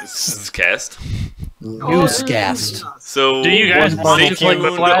 Zcast. NEWsCast. Newscast. So, Do you guys want stay to play tuned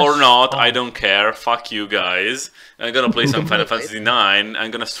Whiplash? or not, Oh. I don't care. Fuck you guys. I'm gonna play some Final Fantasy 9. I'm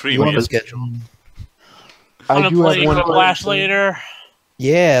gonna stream You on the it. schedule? I'm I gonna do play have one Whiplash question. later.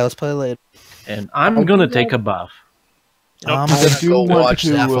 Yeah, let's play later. And I'm gonna take a bath. I'm Nope. I gonna do go want watch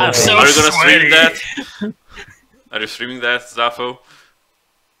to, that. I'm so Are you gonna sweaty. stream that? Are you streaming that, Zaffo?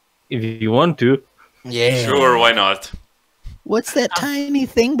 If you want to. Yeah. Sure, why not? What's that tiny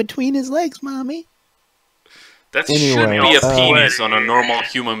thing between his legs, mommy? That Anyway, should be a uh, penis on a normal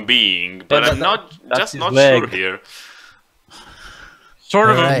human being, but Yeah, I'm not that's just his not leg. sure here. Sort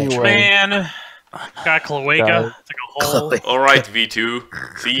of Alright. a man. Got cloaca. Guys. It's like a hole. Alright,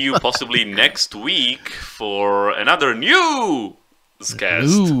 V2. See you possibly next week for another NEWsCast.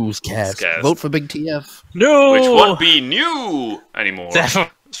 Newscast. Vote for Big TF. No. Which won't be new anymore. That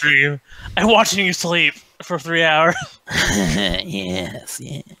stream. I'm watching you sleep for 3 hours. Yes,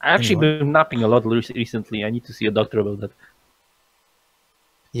 yeah. I actually been napping a lot recently. I need to see a doctor about that.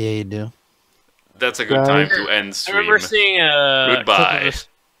 Yeah, you do. That's a good time to end I stream. remember seeing a Goodbye. clip of this.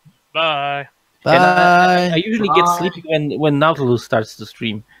 Bye. And I Bye. usually get sleepy when Nautilus starts to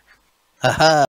stream. Haha.